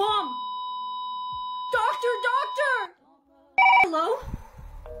 Mom! Doctor! Hello?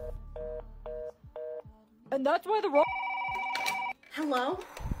 And that's why the wrong... Hello?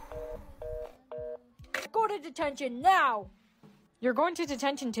 Go to detention now! You're going to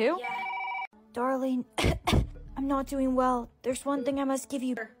detention too? Yeah. Darling, I'm not doing well. There's one thing I must give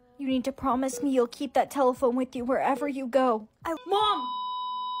you. You need to promise me you'll keep that telephone with you wherever you go. Mom!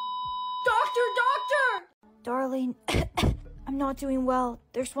 Doctor! Darling, I'm not doing well.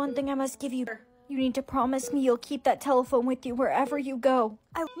 There's one thing I must give you. You need to promise me you'll keep that telephone with you wherever you go.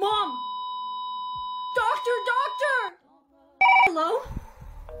 Mom! Doctor! Hello?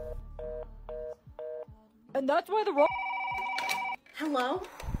 And that's why the wrong... Hello?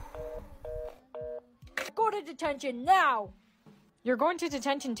 Go to detention now! You're going to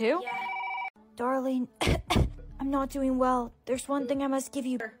detention too? Yeah. Darling, I'm not doing well. There's one thing I must give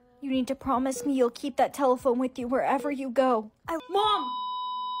you. You need to promise me you'll keep that telephone with you wherever you go. Mom!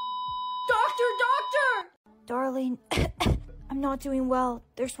 Doctor! Darling, I'm not doing well.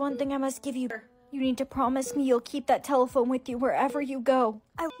 There's one thing I must give you. You need to promise me you'll keep that telephone with you wherever you go.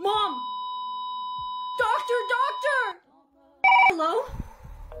 Mom! Doctor! Hello?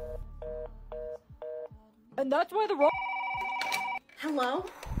 And that's why the wrong... Hello?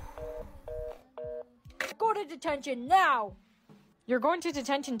 Go to detention now! You're going to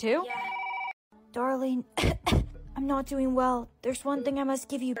detention too? Yeah. Darling, I'm not doing well. There's one thing I must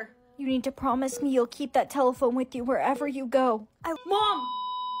give you. You need to promise me you'll keep that telephone with you wherever you go. Mom!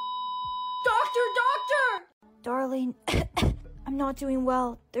 Doctor! Darling, I'm not doing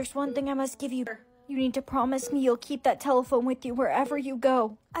well. There's one thing I must give you. You need to promise me you'll keep that telephone with you wherever you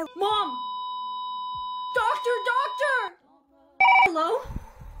go. Mom! Doctor! Hello?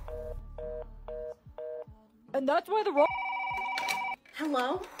 And that's why the wrong...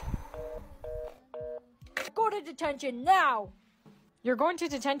 Hello? Go to detention now! You're going to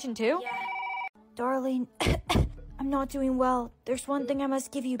detention too? Yeah. Darling, I'm not doing well. There's one thing I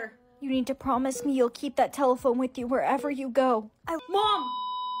must give you. You need to promise me you'll keep that telephone with you wherever you go. Mom!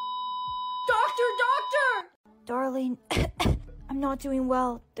 Doctor! Darling, I'm not doing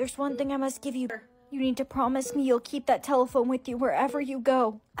well. There's one thing I must give you. You need to promise me you'll keep that telephone with you wherever you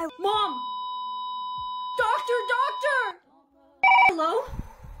go. Mom! Doctor! Hello?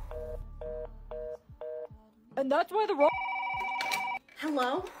 And that's why the wrong...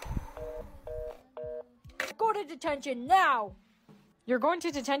 Hello? Go to detention now! You're going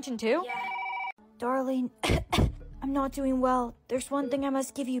to detention too? Yeah. Darling, I'm not doing well. There's one thing I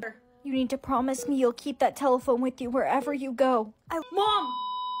must give you. You need to promise me you'll keep that telephone with you wherever you go. Mom!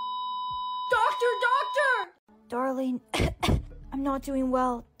 Doctor! Darling, I'm not doing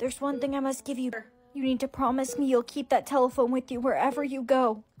well. There's one thing I must give you. You need to promise me you'll keep that telephone with you wherever you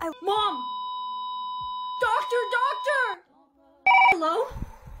go. Mom! Doctor! Hello?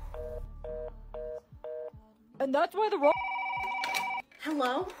 And that's why the wrong...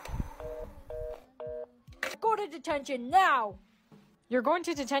 Hello? Go to detention now! You're going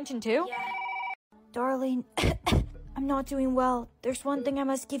to detention too? Yeah. Darling, I'm not doing well. There's one thing I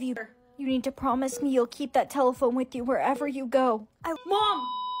must give you. You need to promise me you'll keep that telephone with you wherever you go. Mom!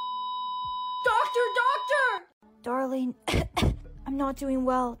 Doctor! Darling, I'm not doing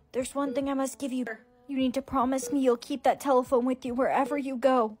well. There's one thing I must give you. You need to promise me you'll keep that telephone with you wherever you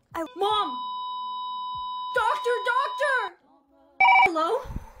go. Mom! Doctor! Hello?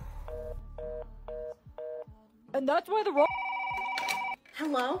 And that's why the wrong...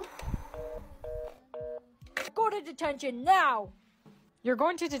 Hello? Go to detention now! You're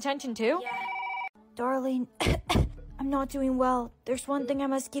going to detention too? Yeah. Darling, I'm not doing well. There's one thing I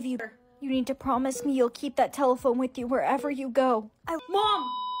must give you. You need to promise me you'll keep that telephone with you wherever you go. Mom!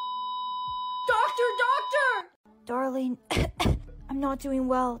 Doctor! Darling, I'm not doing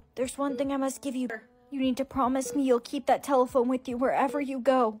well. There's one thing I must give you. You need to promise me you'll keep that telephone with you wherever you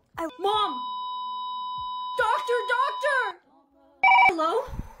go. Mom! Doctor! Hello?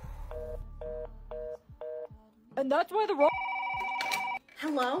 And that's why the wrong...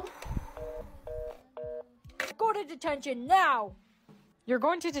 Hello? Go to detention now! You're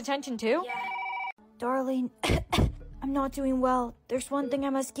going to detention too? Yeah. Darling, I'm not doing well. There's one thing I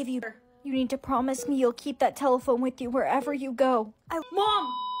must give you. You need to promise me you'll keep that telephone with you wherever you go.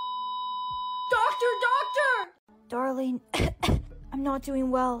 Mom! Doctor! Darling, I'm not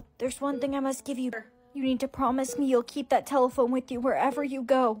doing well. There's one thing I must give you. You need to promise me you'll keep that telephone with you wherever you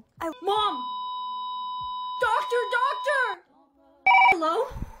go. Mom! Doctor! Hello?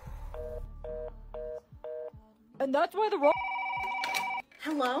 And that's why the wrong...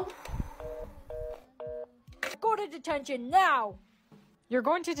 Hello? Go to detention now! You're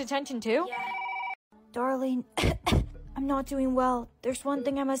going to detention too? Yeah. Darling, I'm not doing well. There's one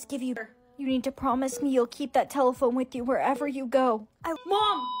thing I must give you. You need to promise me you'll keep that telephone with you wherever you go.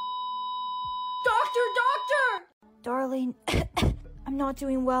 Mom! Doctor! Darling, I'm not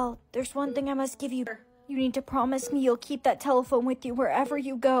doing well. There's one thing I must give you. You need to promise me you'll keep that telephone with you wherever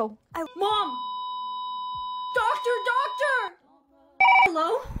you go. Mom! Doctor!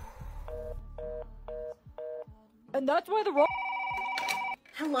 Hello? And that's why the wrong...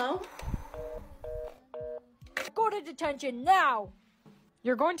 Hello? Go to detention now!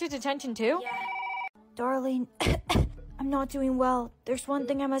 You're going to detention too? Yeah. Darling, I'm not doing well. There's one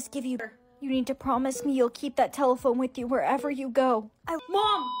thing I must give you. You need to promise me you'll keep that telephone with you wherever you go.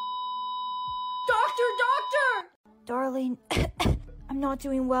 Mom! Doctor! Darling, I'm not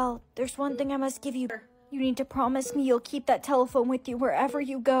doing well. There's one thing I must give you. You need to promise me you'll keep that telephone with you wherever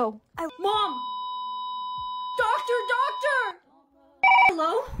you go. Mom! Doctor!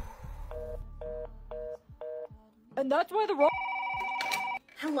 Hello? And that's why the wrong...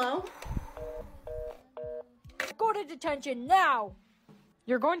 Hello? Go to detention now!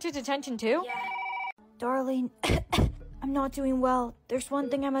 You're going to detention too? Yeah. Darling, I'm not doing well. There's one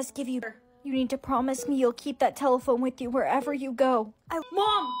thing I must give you. You need to promise me you'll keep that telephone with you wherever you go.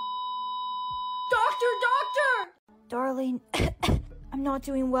 Mom! Doctor! Darling, I'm not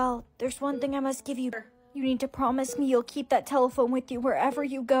doing well. There's one thing I must give you. You need to promise me you'll keep that telephone with you wherever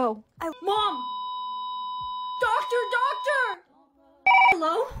you go. Mom! Doctor!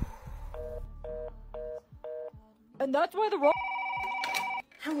 Hello? And that's why the wrong...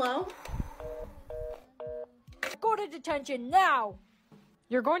 Hello? Go to detention now!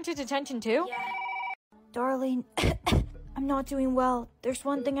 You're going to detention too? Yeah. Darling, I'm not doing well. There's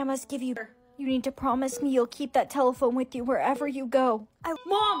one thing I must give you. You need to promise me you'll keep that telephone with you wherever you go.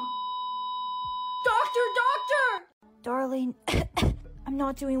 Mom! Doctor! Darling, I'm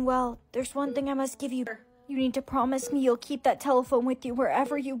not doing well. There's one thing I must give you. You need to promise me you'll keep that telephone with you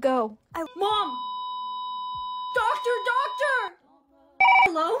wherever you go. Mom! Doctor!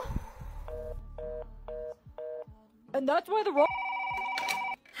 Hello? And that's why the wrong...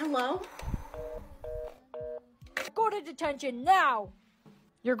 Hello? Go to detention now!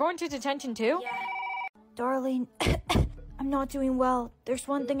 You're going to detention too? Yeah. Darling, I'm not doing well. There's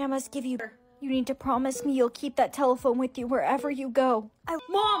one thing I must give you. You need to promise me you'll keep that telephone with you wherever you go.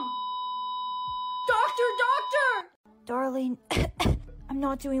 Mom! Doctor! Darling, I'm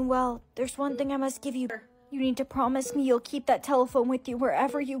not doing well. There's one thing I must give you. You need to promise me you'll keep that telephone with you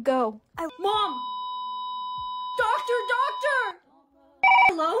wherever you go. Mom! Doctor!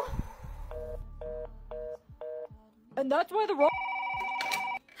 Hello? And that's why the wrong...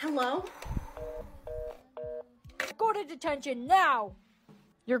 Hello? Go to detention now!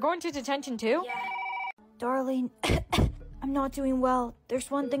 You're going to detention too? Yeah. Darling, I'm not doing well. There's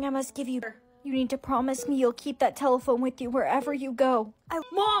one thing I must give you. You need to promise me you'll keep that telephone with you wherever you go.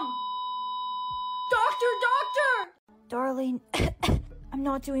 Mom! Doctor! Darling, I'm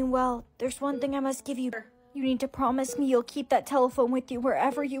not doing well. There's one thing I must give you. You need to promise me you'll keep that telephone with you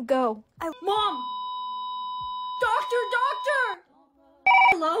wherever you go. Mom! Doctor!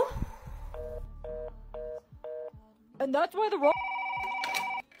 Hello? And that's why the wrong...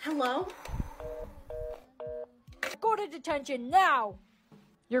 Hello? Go to detention now!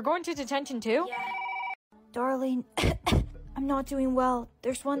 You're going to detention too? Yeah. Darling, I'm not doing well.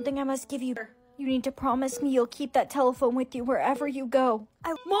 There's one thing I must give you. You need to promise me you'll keep that telephone with you wherever you go.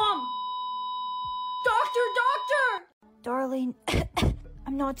 Mom! Doctor! Darling,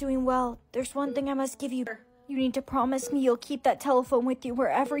 I'm not doing well. There's one thing I must give you. You need to promise me you'll keep that telephone with you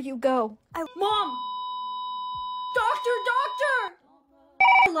wherever you go. Mom! Doctor!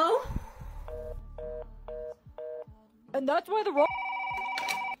 Hello? And that's why the wrong...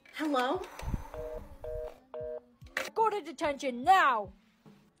 Hello? Go to detention now!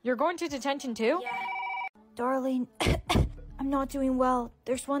 You're going to detention too? Yeah. Darling, I'm not doing well.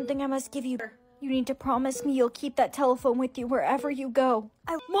 There's one thing I must give you. You need to promise me you'll keep that telephone with you wherever you go.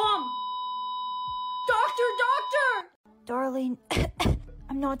 Mom! Doctor! Darling,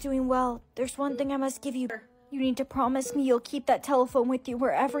 I'm not doing well. There's one thing I must give you. You need to promise me you'll keep that telephone with you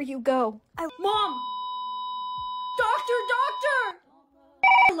wherever you go. Mom! Doctor!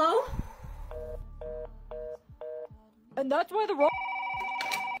 Hello? And that's why the wrong...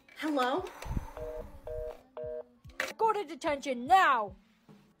 Hello? Go to detention now!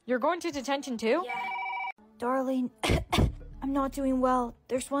 You're going to detention too? Yeah. Darling, I'm not doing well.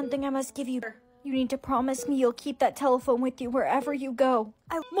 There's one thing I must give you. You need to promise me you'll keep that telephone with you wherever you go.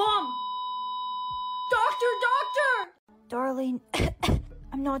 Mom! Doctor! Darling,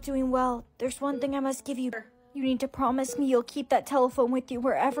 I'm not doing well. There's one thing I must give you. You need to promise me you'll keep that telephone with you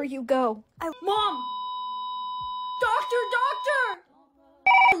wherever you go. Mom! Doctor!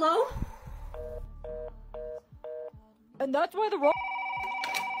 Hello? And that's why the wrong...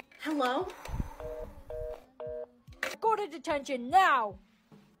 Hello? Go to detention now!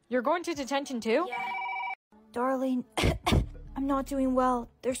 You're going to detention too? Yeah. Darling, I'm not doing well.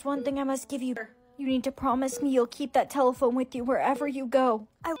 There's one thing I must give you. You need to promise me you'll keep that telephone with you wherever you go.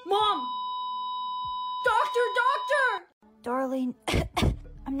 Mom! Doctor! Darling,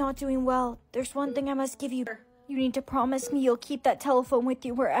 I'm not doing well. There's one thing I must give you. You need to promise me you'll keep that telephone with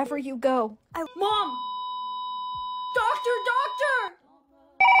you wherever you go. Mom! Doctor!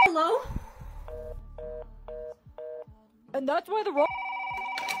 Hello? And that's why the wrong...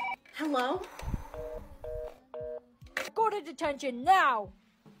 Hello? Go to detention now!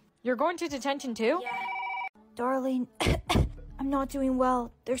 You're going to detention too? Yeah. Darling, I'm not doing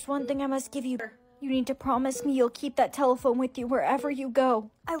well. There's one thing I must give you. You need to promise me you'll keep that telephone with you wherever you go.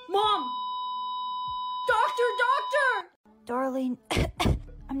 Mom! Doctor! Darling,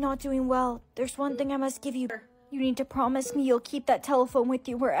 I'm not doing well. There's one thing I must give you. You need to promise me you'll keep that telephone with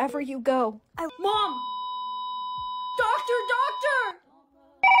you wherever you go. Mom! Doctor!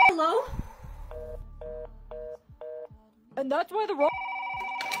 Hello? And that's why the wrong...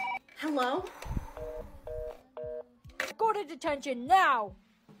 Hello? Go to detention now!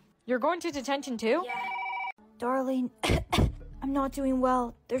 You're going to detention too? Yeah. Darling, I'm not doing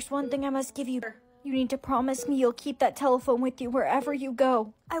well. There's one thing I must give you. You need to promise me you'll keep that telephone with you wherever you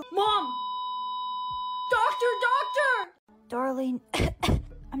go. Mom! Doctor! Darling,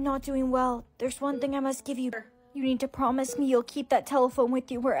 I'm not doing well. There's one thing I must give you. You need to promise me you'll keep that telephone with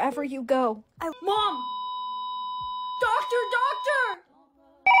you wherever you go. Mom! Doctor!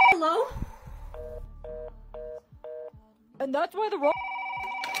 Hello? And that's why the wrong...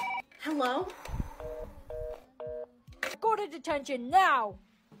 Hello? Go to detention now!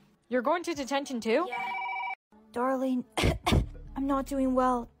 You're going to detention too? Yeah. Darling, I'm not doing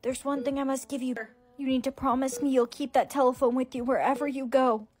well. There's one thing I must give you. You need to promise me you'll keep that telephone with you wherever you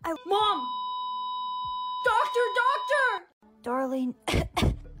go. Mom! Doctor! Darling,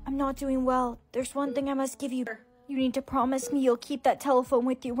 I'm not doing well. There's one thing I must give you. You need to promise me you'll keep that telephone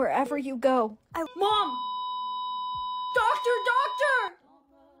with you wherever you go. Mom! Doctor!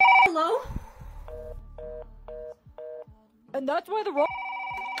 Hello? And that's why the wrong...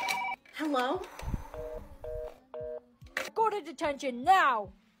 Hello? Go to detention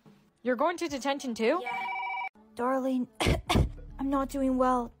now! You're going to detention too? Yeah. Darling, I'm not doing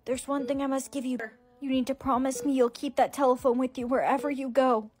well. There's one thing I must give you. You need to promise me you'll keep that telephone with you wherever you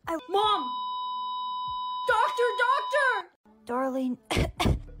go. Mom! Doctor! Darling,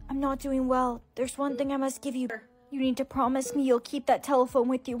 I'm not doing well. There's one thing I must give you. You need to promise me you'll keep that telephone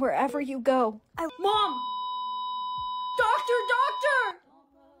with you wherever you go. Mom! Doctor!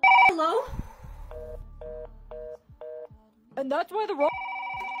 Hello? And that's why the wrong...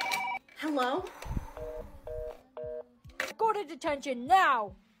 Hello? Go to detention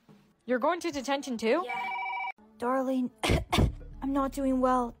now! You're going to detention too? Yeah. Darling, I'm not doing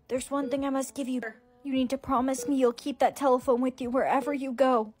well. There's one thing I must give you. You need to promise me you'll keep that telephone with you wherever you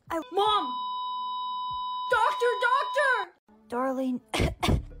go. Mom! Doctor! Darling,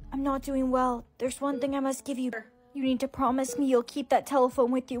 I'm not doing well. There's one thing I must give you. You need to promise me you'll keep that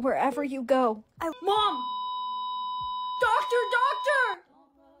telephone with you wherever you go. Mom! Doctor!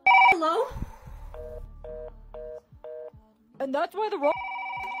 Hello? And that's why the wrong...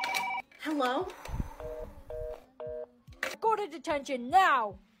 Hello? Go to detention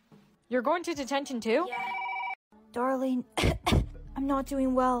now! You're going to detention too? Yeah. Darling, I'm not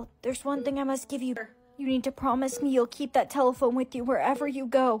doing well. There's one thing I must give you. You need to promise me you'll keep that telephone with you wherever you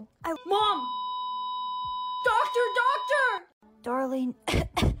go. Mom! Doctor! Darling,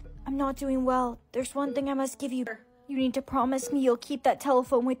 I'm not doing well. There's one thing I must give you. You need to promise me you'll keep that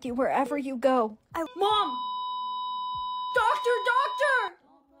telephone with you wherever you go. Mom! Doctor!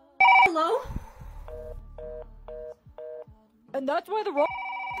 Hello? And that's why the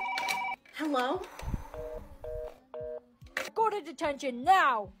Hello? Go to detention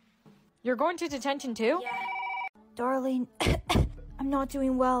now! You're going to detention too? Yeah. Darling, I'm not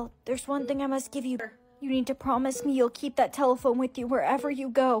doing well. There's one thing I must give you. You need to promise me you'll keep that telephone with you wherever you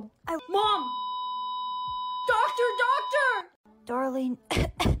go. Mom! Doctor! Darling,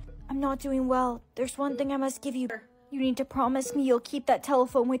 I'm not doing well. There's one thing I must give you. You need to promise me you'll keep that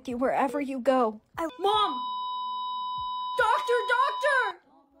telephone with you wherever you go. Mom! Doctor!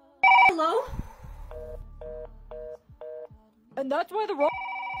 Hello? And that's why the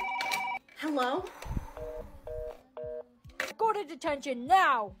Hello? Go to detention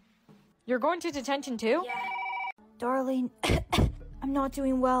now! You're going to detention too? Yeah. Darling, I'm not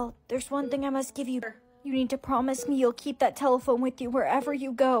doing well. There's one thing I must give you. You need to promise me you'll keep that telephone with you wherever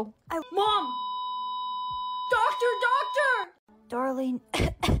you go. Mom! Doctor! Darling,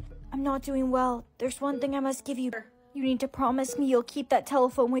 I'm not doing well. There's one thing I must give you. You need to promise me you'll keep that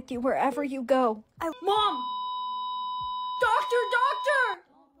telephone with you wherever you go. Mom! Doctor!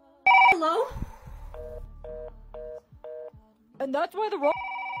 Hello? And that's why the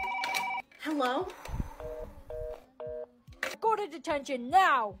Hello? Go to detention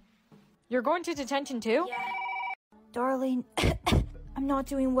now! You're going to detention too? Yeah. Darling, I'm not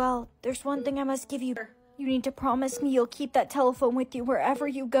doing well. There's one thing I must give you. You need to promise me you'll keep that telephone with you wherever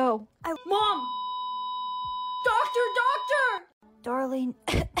you go. Mom! Doctor! Darling,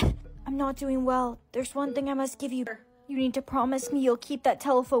 I'm not doing well. There's one thing I must give you. You need to promise me you'll keep that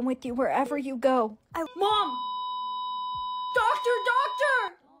telephone with you wherever you go. Mom!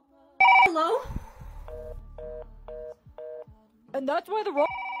 Doctor! Hello? And that's why the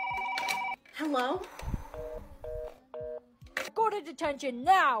Hello? Go to detention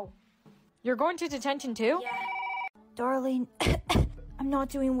now! You're going to detention too? Yeah. Darling, I'm not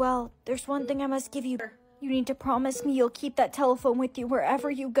doing well. There's one thing I must give you. You need to promise me you'll keep that telephone with you wherever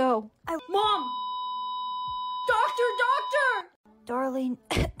you go. Mom! Doctor! Darling,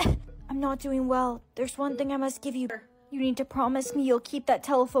 I'm not doing well. There's one thing I must give you. You need to promise me you'll keep that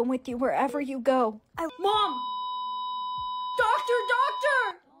telephone with you wherever you go. Mom!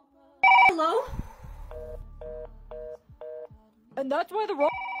 Doctor! Hello? And that's why the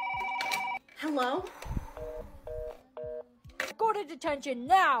Hello? Go to detention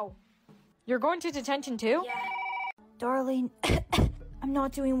now! You're going to detention too? Yeah. Darling, I'm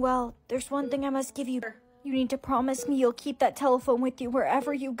not doing well. There's one thing I must give you. You need to promise me you'll keep that telephone with you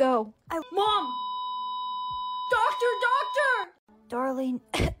wherever you go. Mom! Doctor! Darling,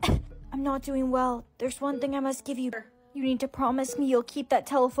 I'm not doing well. There's one thing I must give you. You need to promise me you'll keep that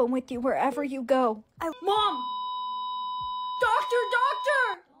telephone with you wherever you go. Mom!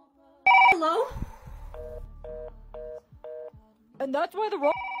 Doctor! Hello? And that's why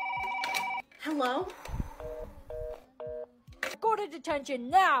the Hello? Go to detention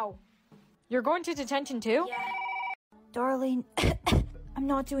now! You're going to detention too? Yeah. Darling, I'm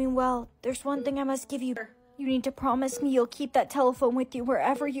not doing well. There's one thing I must give you. You need to promise me you'll keep that telephone with you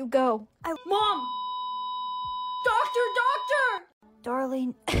wherever you go. Mom! Doctor!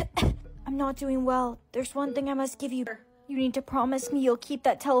 Darling, I'm not doing well. There's one thing I must give you. You need to promise me you'll keep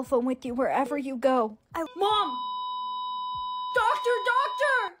that telephone with you wherever you go. Mom!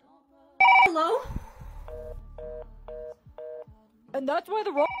 Doctor! Hello? And that's why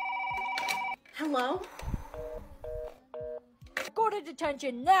the Hello? Go to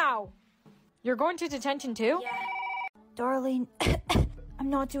detention now! You're going to detention too? Yeah. Darling, I'm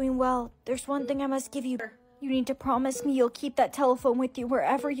not doing well. There's one thing I must give you. You need to promise me you'll keep that telephone with you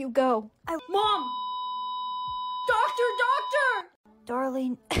wherever you go. Mom! Doctor!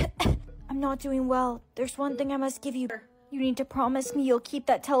 Darling, I'm not doing well. There's one thing I must give you. You need to promise me you'll keep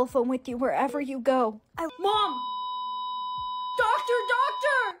that telephone with you wherever you go. Mom!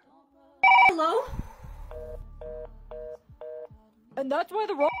 Doctor! Hello? And that's why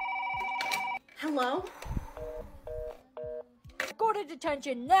the Hello? Go to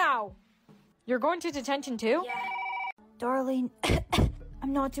detention now! You're going to detention too? Yeah. Darling,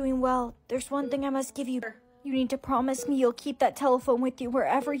 I'm not doing well. There's one thing I must give you. You need to promise me you'll keep that telephone with you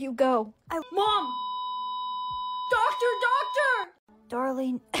wherever you go. Mom! Doctor!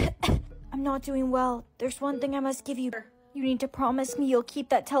 Darling, I'm not doing well. There's one thing I must give you. You need to promise me you'll keep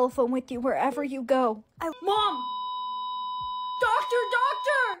that telephone with you wherever you go. Mom!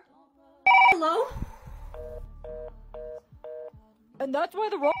 Doctor! Hello? And that's why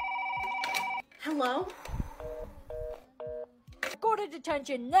the Hello? Go to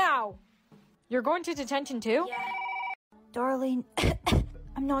detention now! You're going to detention too? Yeah. Darling,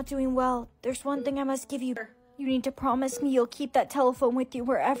 I'm not doing well. There's one thing I must give you. You need to promise me you'll keep that telephone with you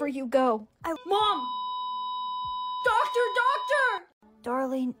wherever you go. Mom! Doctor!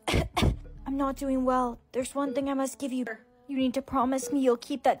 Darling, I'm not doing well. There's one thing I must give you. You need to promise me you'll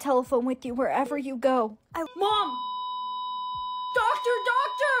keep that telephone with you wherever you go. Mom!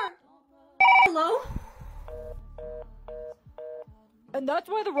 Doctor! Hello? And that's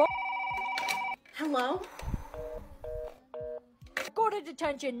why the Hello? Go to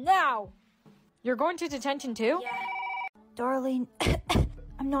detention now! You're going to detention too? Yeah. Darling,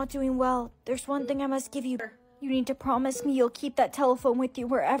 I'm not doing well. There's one thing I must give you. You need to promise me you'll keep that telephone with you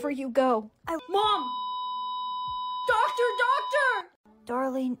wherever you go. Mom! Doctor!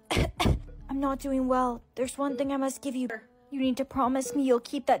 Darling, I'm not doing well. There's one thing I must give you. You need to promise me you'll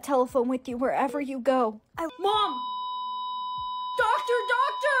keep that telephone with you wherever you go. Mom!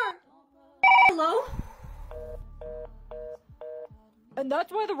 Doctor! Hello? And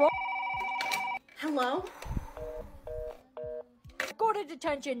that's why the Hello? Go to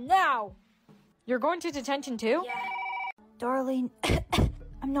detention now! You're going to detention too? Yeah. Darling,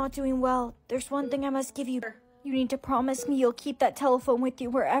 I'm not doing well. There's one thing I must give you. You need to promise me you'll keep that telephone with you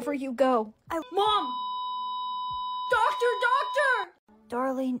wherever you go. Mom! Doctor!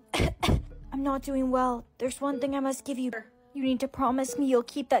 Darling, I'm not doing well. There's one thing I must give you. You need to promise me you'll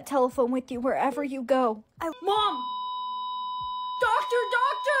keep that telephone with you wherever you go. Mom! Doctor!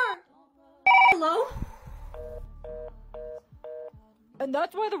 Hello? And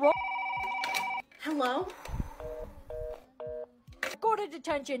that's why the Hello? Go to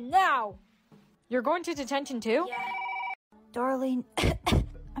detention now! You're going to detention too? Yeah. Darling,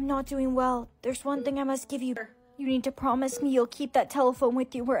 I'm not doing well. There's one thing I must give you. You need to promise me you'll keep that telephone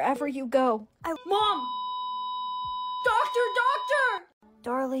with you wherever you go. Mom! Doctor!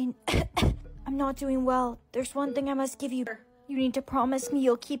 Darling, I'm not doing well. There's one thing I must give you. You need to promise me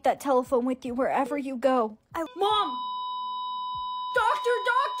you'll keep that telephone with you wherever you go. Mom!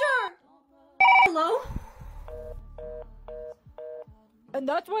 Doctor! Hello? And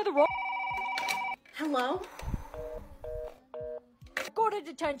that's why the Hello? Go to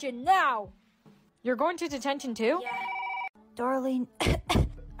detention now! You're going to detention too? Yeah. Darling,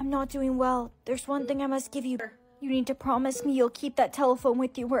 I'm not doing well. There's one thing I must give you. You need to promise me you'll keep that telephone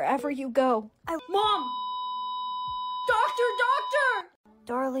with you wherever you go. Mom! Doctor!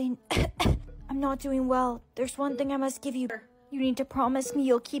 Darling, I'm not doing well. There's one thing I must give you. You need to promise me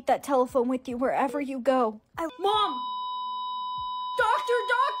you'll keep that telephone with you wherever you go. Mom!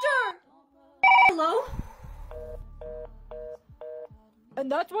 Doctor! Hello?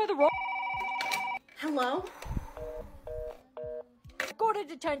 And that's why the Hello? Go to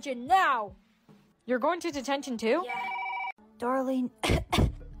detention now! You're going to detention too? Yeah. Darling,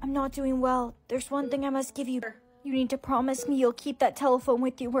 I'm not doing well. There's one thing I must give you. You need to promise me you'll keep that telephone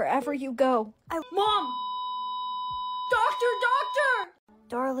with you wherever you go. Mom! Doctor!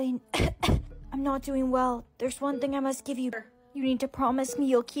 Darling, I'm not doing well. There's one thing I must give you. You need to promise me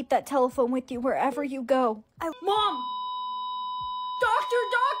you'll keep that telephone with you wherever you go. Mom!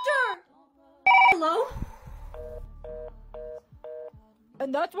 Doctor! Hello?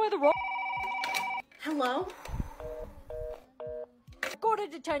 And that's why the Hello? Go to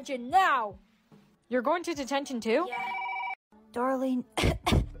detention now! You're going to detention too? Yeah. Darling,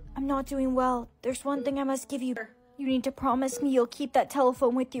 I'm not doing well. There's one thing I must give you. You need to promise me you'll keep that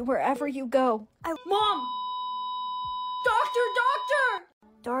telephone with you wherever you go. Mom! Doctor!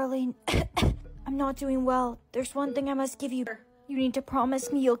 Darling, I'm not doing well. There's one thing I must give you. You need to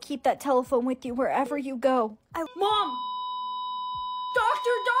promise me you'll keep that telephone with you wherever you go. Mom!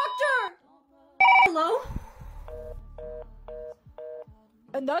 Doctor! Hello?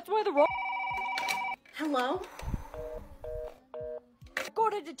 And that's why the Hello? Go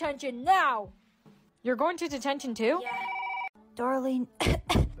to detention now! You're going to detention too? Yeah. Darling,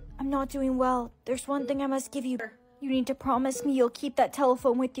 I'm not doing well. There's one thing I must give you. You need to promise me you'll keep that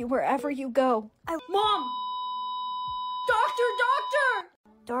telephone with you wherever you go. Mom! Doctor!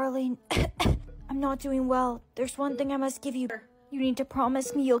 Darling, I'm not doing well. There's one thing I must give you. You need to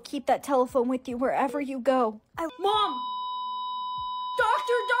promise me you'll keep that telephone with you wherever you go. Mom!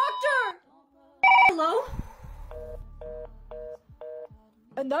 Doctor! Hello?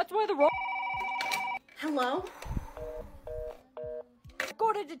 And that's why the Hello?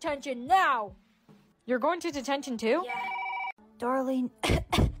 Go to detention now! You're going to detention too? Yeah. Darling,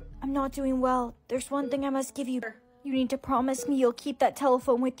 I'm not doing well. There's one thing I must give you. You need to promise me you'll keep that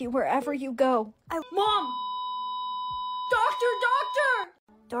telephone with you wherever you go. Mom! Doctor!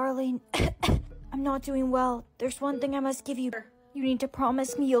 Darling, I'm not doing well. There's one thing I must give you. You need to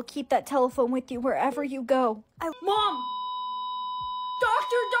promise me you'll keep that telephone with you wherever you go. Mom!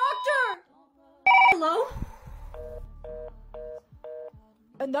 Doctor! Hello?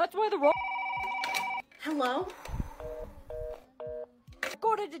 And that's why the wrong... Hello?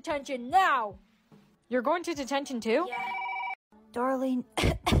 Go to detention now! You're going to detention too? Yeah. Darling,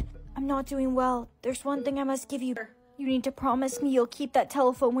 I'm not doing well. There's one thing I must give you. You need to promise me you'll keep that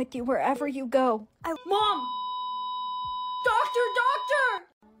telephone with you wherever you go. Mom! Doctor!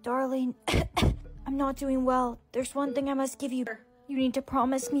 Darling, I'm not doing well. There's one thing I must give you. You need to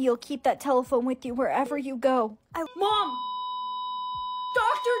promise me you'll keep that telephone with you wherever you go. Mom!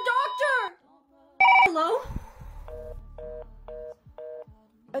 Doctor! Hello?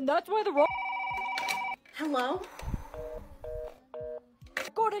 And that's why the wrong... Hello?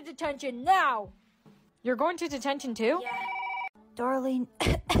 Go to detention now! You're going to detention too? Yeah. Darling,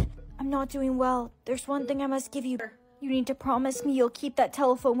 I'm not doing well. There's one thing I must give you. You need to promise me you'll keep that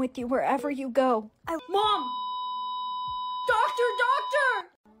telephone with you wherever you go. Mom! Doctor!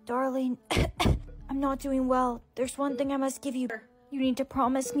 Darling, I'm not doing well. There's one thing I must give you. You need to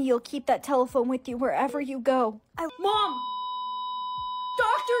promise me you'll keep that telephone with you wherever you go. Mom!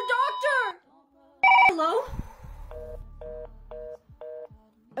 Doctor! Hello?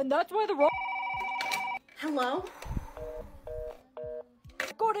 And that's why the wrong... Hello?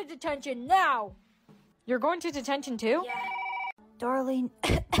 Go to detention now! You're going to detention too? Yeah. Darling,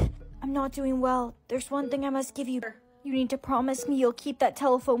 I'm not doing well. There's one thing I must give you. You need to promise me you'll keep that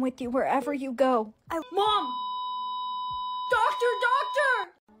telephone with you wherever you go. Mom!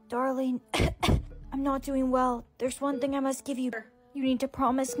 Doctor! Darling, I'm not doing well. There's one thing I must give you. You need to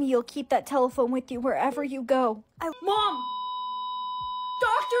promise me you'll keep that telephone with you wherever you go. Mom!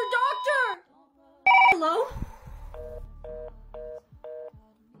 Doctor! Hello?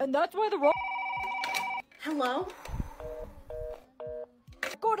 And that's why the wrong... Hello?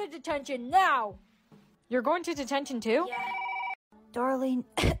 Go to detention now! You're going to detention too? Yeah. Darling,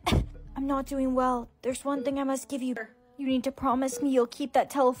 I'm not doing well. There's one thing I must give you. You need to promise me you'll keep that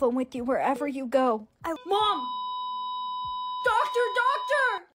telephone with you wherever you go. Mom!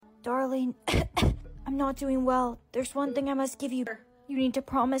 Doctor! Darling, I'm not doing well. There's one thing I must give you. You need to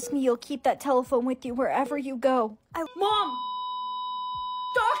promise me you'll keep that telephone with you wherever you go. Mom!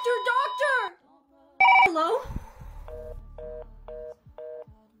 Doctor! Hello?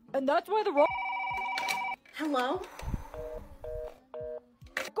 And that's why the wrong... Hello?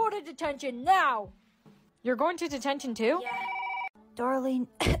 Go to detention now! You're going to detention too? Yeah. Darling,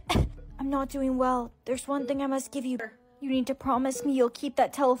 I'm not doing well. There's one thing I must give you. You need to promise me you'll keep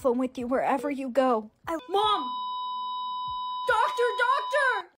that telephone with you wherever you go. Mom!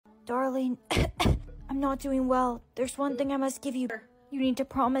 Doctor! Darling, I'm not doing well. There's one thing I must give you. You need to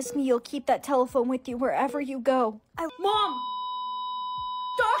promise me you'll keep that telephone with you wherever you go. Mom!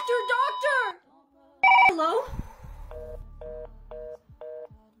 Doctor! Hello?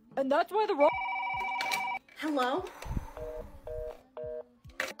 And that's why the wrong... Hello?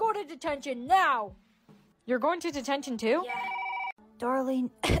 Go to detention now! You're going to detention too? Yeah.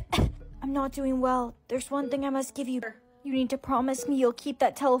 Darling, I'm not doing well. There's one thing I must give you. You need to promise me you'll keep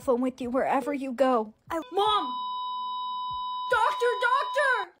that telephone with you wherever you go. Mom!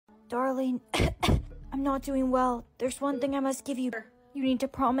 Doctor! Darling, I'm not doing well. There's one thing I must give you. You need to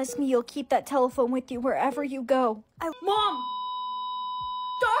promise me you'll keep that telephone with you wherever you go. Mom!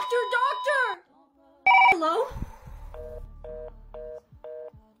 Doctor! Hello?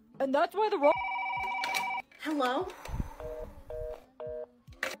 And that's why the wrong... Hello?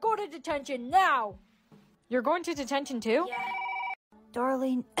 Go to detention now! You're going to detention too? Yeah.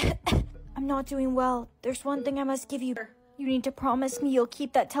 Darling, I'm not doing well. There's one thing I must give you. You need to promise me you'll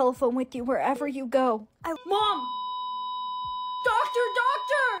keep that telephone with you wherever you go. Mom!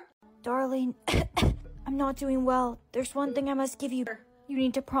 Doctor! Darling, I'm not doing well. There's one thing I must give you. You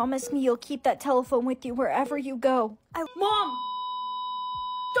need to promise me you'll keep that telephone with you wherever you go. Mom!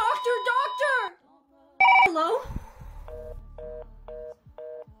 Doctor! Hello?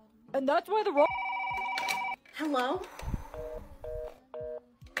 And that's why the wrong... Hello?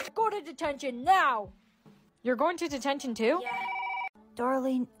 Go to detention now! You're going to detention too? Yeah.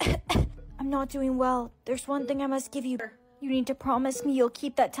 Darling, I'm not doing well. There's one thing I must give you. You need to promise me you'll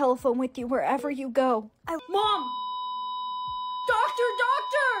keep that telephone with you wherever you go. Mom!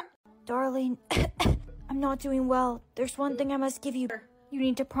 Doctor! Darling, I'm not doing well. There's one thing I must give you. You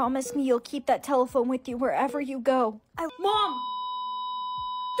need to promise me you'll keep that telephone with you wherever you go. Mom!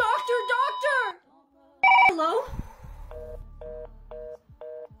 Doctor! Hello?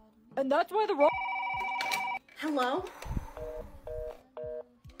 And that's why the wrong... Hello?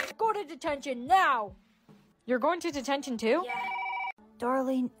 Go to detention now! You're going to detention too? Yeah.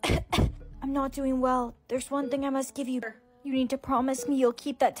 Darling, I'm not doing well. There's one thing I must give you. You need to promise me you'll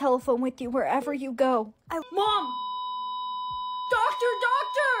keep that telephone with you wherever you go. Mom! Doctor!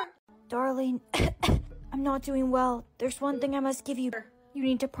 Darling, I'm not doing well. There's one thing I must give you. You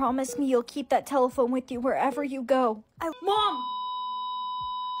need to promise me you'll keep that telephone with you wherever you go. Mom!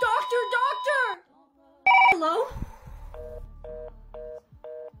 Doctor! Hello?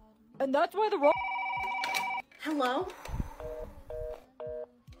 And that's why the wrong... Hello?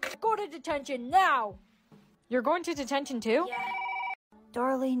 Go to detention now! You're going to detention too? Yeah.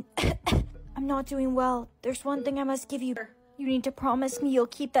 Darling, I'm not doing well. There's one thing I must give you. You need to promise me you'll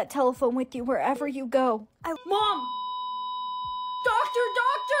keep that telephone with you wherever you go. Mom!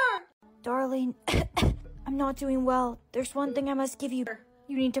 Doctor! Darling, I'm not doing well. There's one thing I must give you.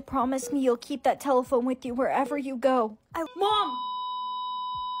 You need to promise me you'll keep that telephone with you wherever you go. Mom!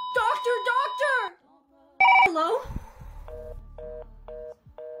 Doctor! Hello?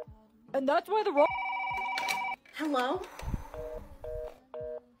 And that's why the wrong... Hello?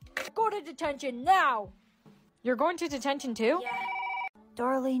 Go to detention now! You're going to detention too? Yeah.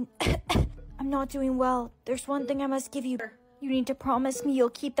 Darling, I'm not doing well. There's one thing I must give you. You need to promise me you'll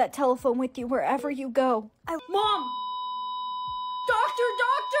keep that telephone with you wherever you go. Mom!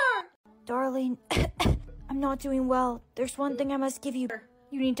 Doctor! Darling, I'm not doing well. There's one thing I must give you.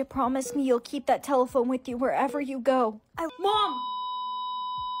 You need to promise me you'll keep that telephone with you wherever you go. Mom!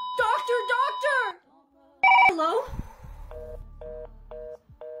 Doctor! Hello?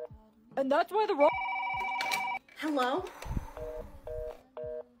 And that's why the wrong... Hello?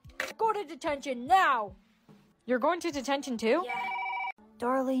 Go to detention now! You're going to detention too? Yeah.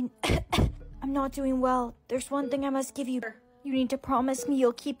 Darling, I'm not doing well. There's one thing I must give you. You need to promise me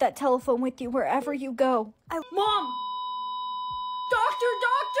you'll keep that telephone with you wherever you go. Mom! Doctor!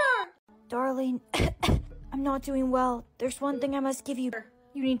 Darling, I'm not doing well. There's one thing I must give you.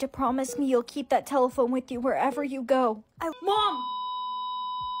 You need to promise me you'll keep that telephone with you wherever you go. Mom!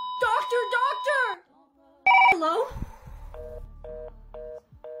 Doctor! Hello?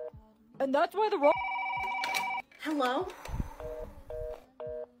 And that's why the wrong... Hello?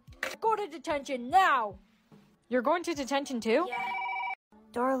 Go to detention now! You're going to detention too? Yeah.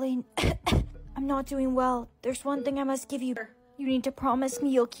 Darling, I'm not doing well. There's one thing I must give you. You need to promise me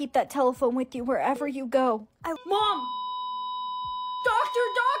you'll keep that telephone with you wherever you go. Mom!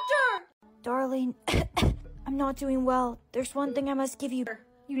 Doctor! Darling, I'm not doing well. There's one thing I must give you.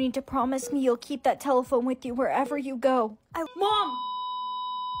 You need to promise me you'll keep that telephone with you wherever you go. Mom!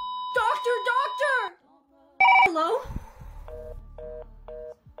 Doctor! Hello?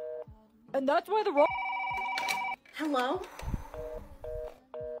 And that's why the wrong... Hello?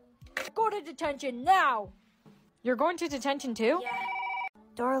 Go to detention now! You're going to detention too? Yeah.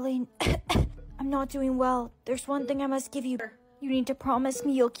 Darling, I'm not doing well. There's one thing I must give you. You need to promise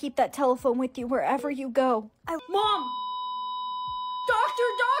me you'll keep that telephone with you wherever you go. Mom!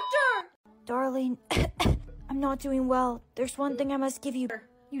 Doctor! Darling, I'm not doing well. There's one thing I must give you.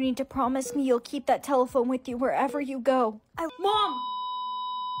 You need to promise me you'll keep that telephone with you wherever you go. Mom!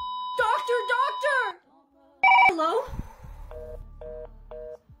 Doctor! Hello?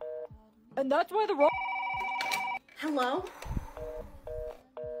 And that's why the wrong... Hello?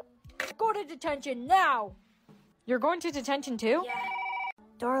 Go to detention now! You're going to detention too? Yeah.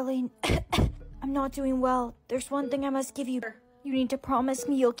 Darling, I'm not doing well. There's one thing I must give you. You need to promise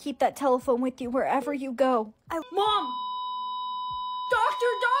me you'll keep that telephone with you wherever you go. Mom!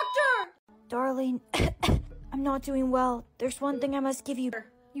 Doctor! Darling, I'm not doing well. There's one thing I must give you.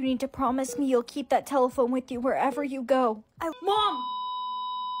 You need to promise me you'll keep that telephone with you wherever you go. Mom!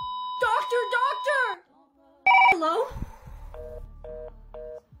 Doctor! Hello?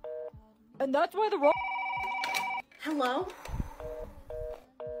 And that's why the wrong... Hello?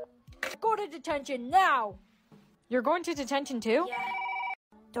 Go to detention now! You're going to detention too? Yeah.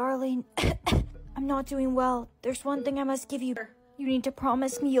 Darling, I'm not doing well. There's one thing I must give you. You need to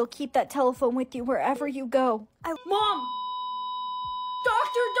promise me you'll keep that telephone with you wherever you go. Mom!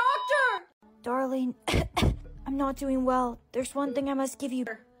 Doctor! Darling, I'm not doing well. There's one thing I must give you.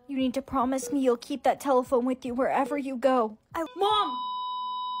 You need to promise me you'll keep that telephone with you wherever you go. Mom!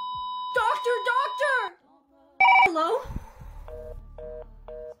 Doctor! Hello?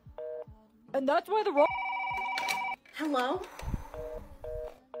 And that's why the wrong... Hello?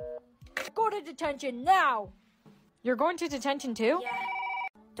 Go to detention now! You're going to detention too? Yeah.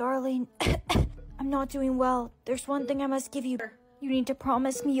 Darling, I'm not doing well. There's one thing I must give you. You need to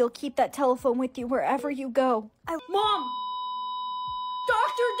promise me you'll keep that telephone with you wherever you go. Mom!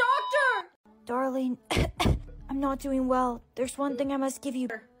 Doctor! Darling, I'm not doing well. There's one thing I must give you.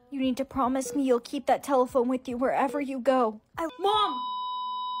 You need to promise me you'll keep that telephone with you wherever you go. Mom!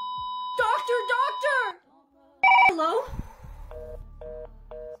 Doctor! Hello?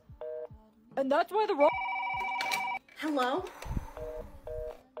 And that's why the wrong... Hello?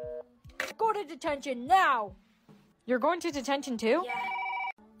 Go to detention now! You're going to detention too? Yeah.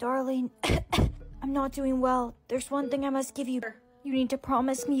 Darling, I'm not doing well. There's one thing I must give you. You need to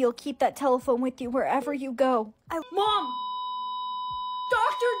promise me you'll keep that telephone with you wherever you go. Mom!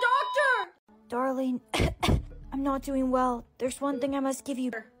 Doctor! Darling, I'm not doing well. There's one thing I must give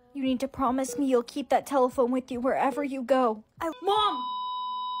you. You need to promise me you'll keep that telephone with you wherever you go. Mom!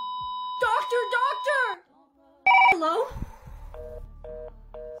 Doctor! Hello?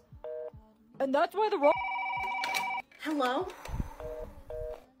 And that's why the wrong. Hello?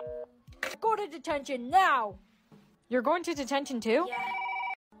 Go to detention now! You're going to detention too? Yeah.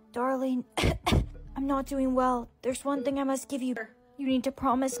 Darling, I'm not doing well. There's one thing I must give you. You need to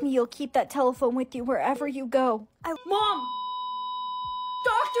promise me you'll keep that telephone with you wherever you go. Mom!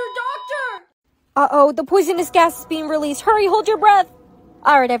 Doctor! Uh-oh, the poisonous gas is being released. Hurry, hold your breath!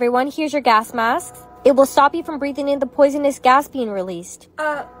 Alright everyone, here's your gas masks. It will stop you from breathing in the poisonous gas being released.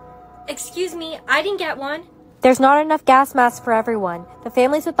 Excuse me, I didn't get one. There's not enough gas masks for everyone. The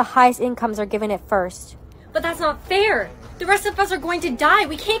families with the highest incomes are given it first. But that's not fair. The rest of us are going to die.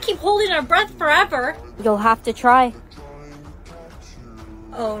 We can't keep holding our breath forever. You'll have to try.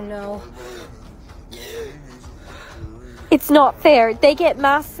 Oh no. It's not fair. They get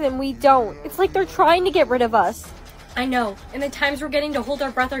masks and we don't. It's like they're trying to get rid of us. I know, and the times we're getting to hold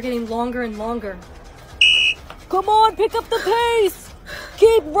our breath are getting longer and longer. Come on, pick up the pace!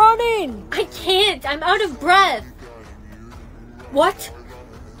 Keep running! I can't! I'm out of breath! What?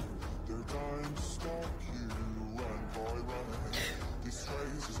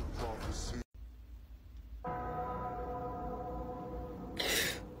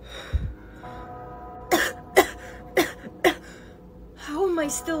 How am I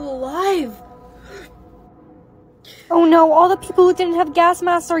still alive? Oh no, all the people who didn't have gas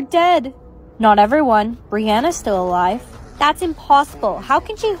masks are dead. Not everyone. Brianna's still alive. That's impossible. How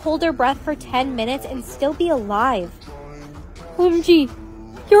can she hold her breath for 10 minutes and still be alive? OMG,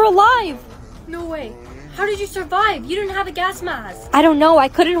 you're alive! No way. How did you survive? You didn't have a gas mask. I don't know. I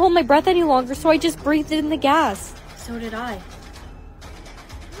couldn't hold my breath any longer, so I just breathed in the gas. So did I.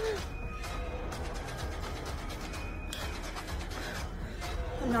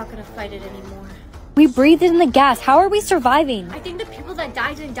 I'm not gonna fight it anymore. We breathed in the gas. How are we surviving? I think the people that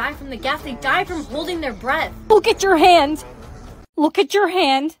died didn't die from the gas. They died from holding their breath. Look at your hand. Look at your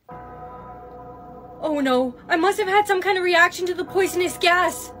hand. Oh no, I must have had some kind of reaction to the poisonous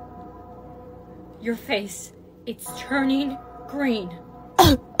gas. Your face, it's turning green.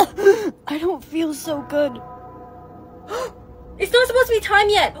 I don't feel so good. It's not supposed to be time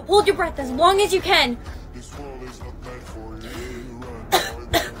yet. Hold your breath as long as you can.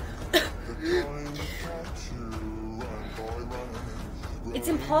 It's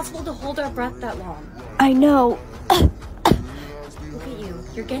impossible to hold our breath that long. I know. Look at you.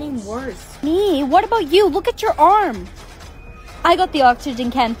 You're getting worse. Me? What about you? Look at your arm. I got the oxygen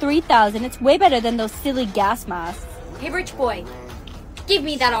can 3000. It's way better than those silly gas masks. Hey, rich boy. Give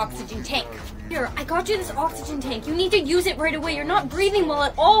me that oxygen tank. Here, I got you this oxygen tank. You need to use it right away. You're not breathing well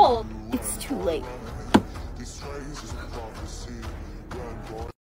at all. It's too late.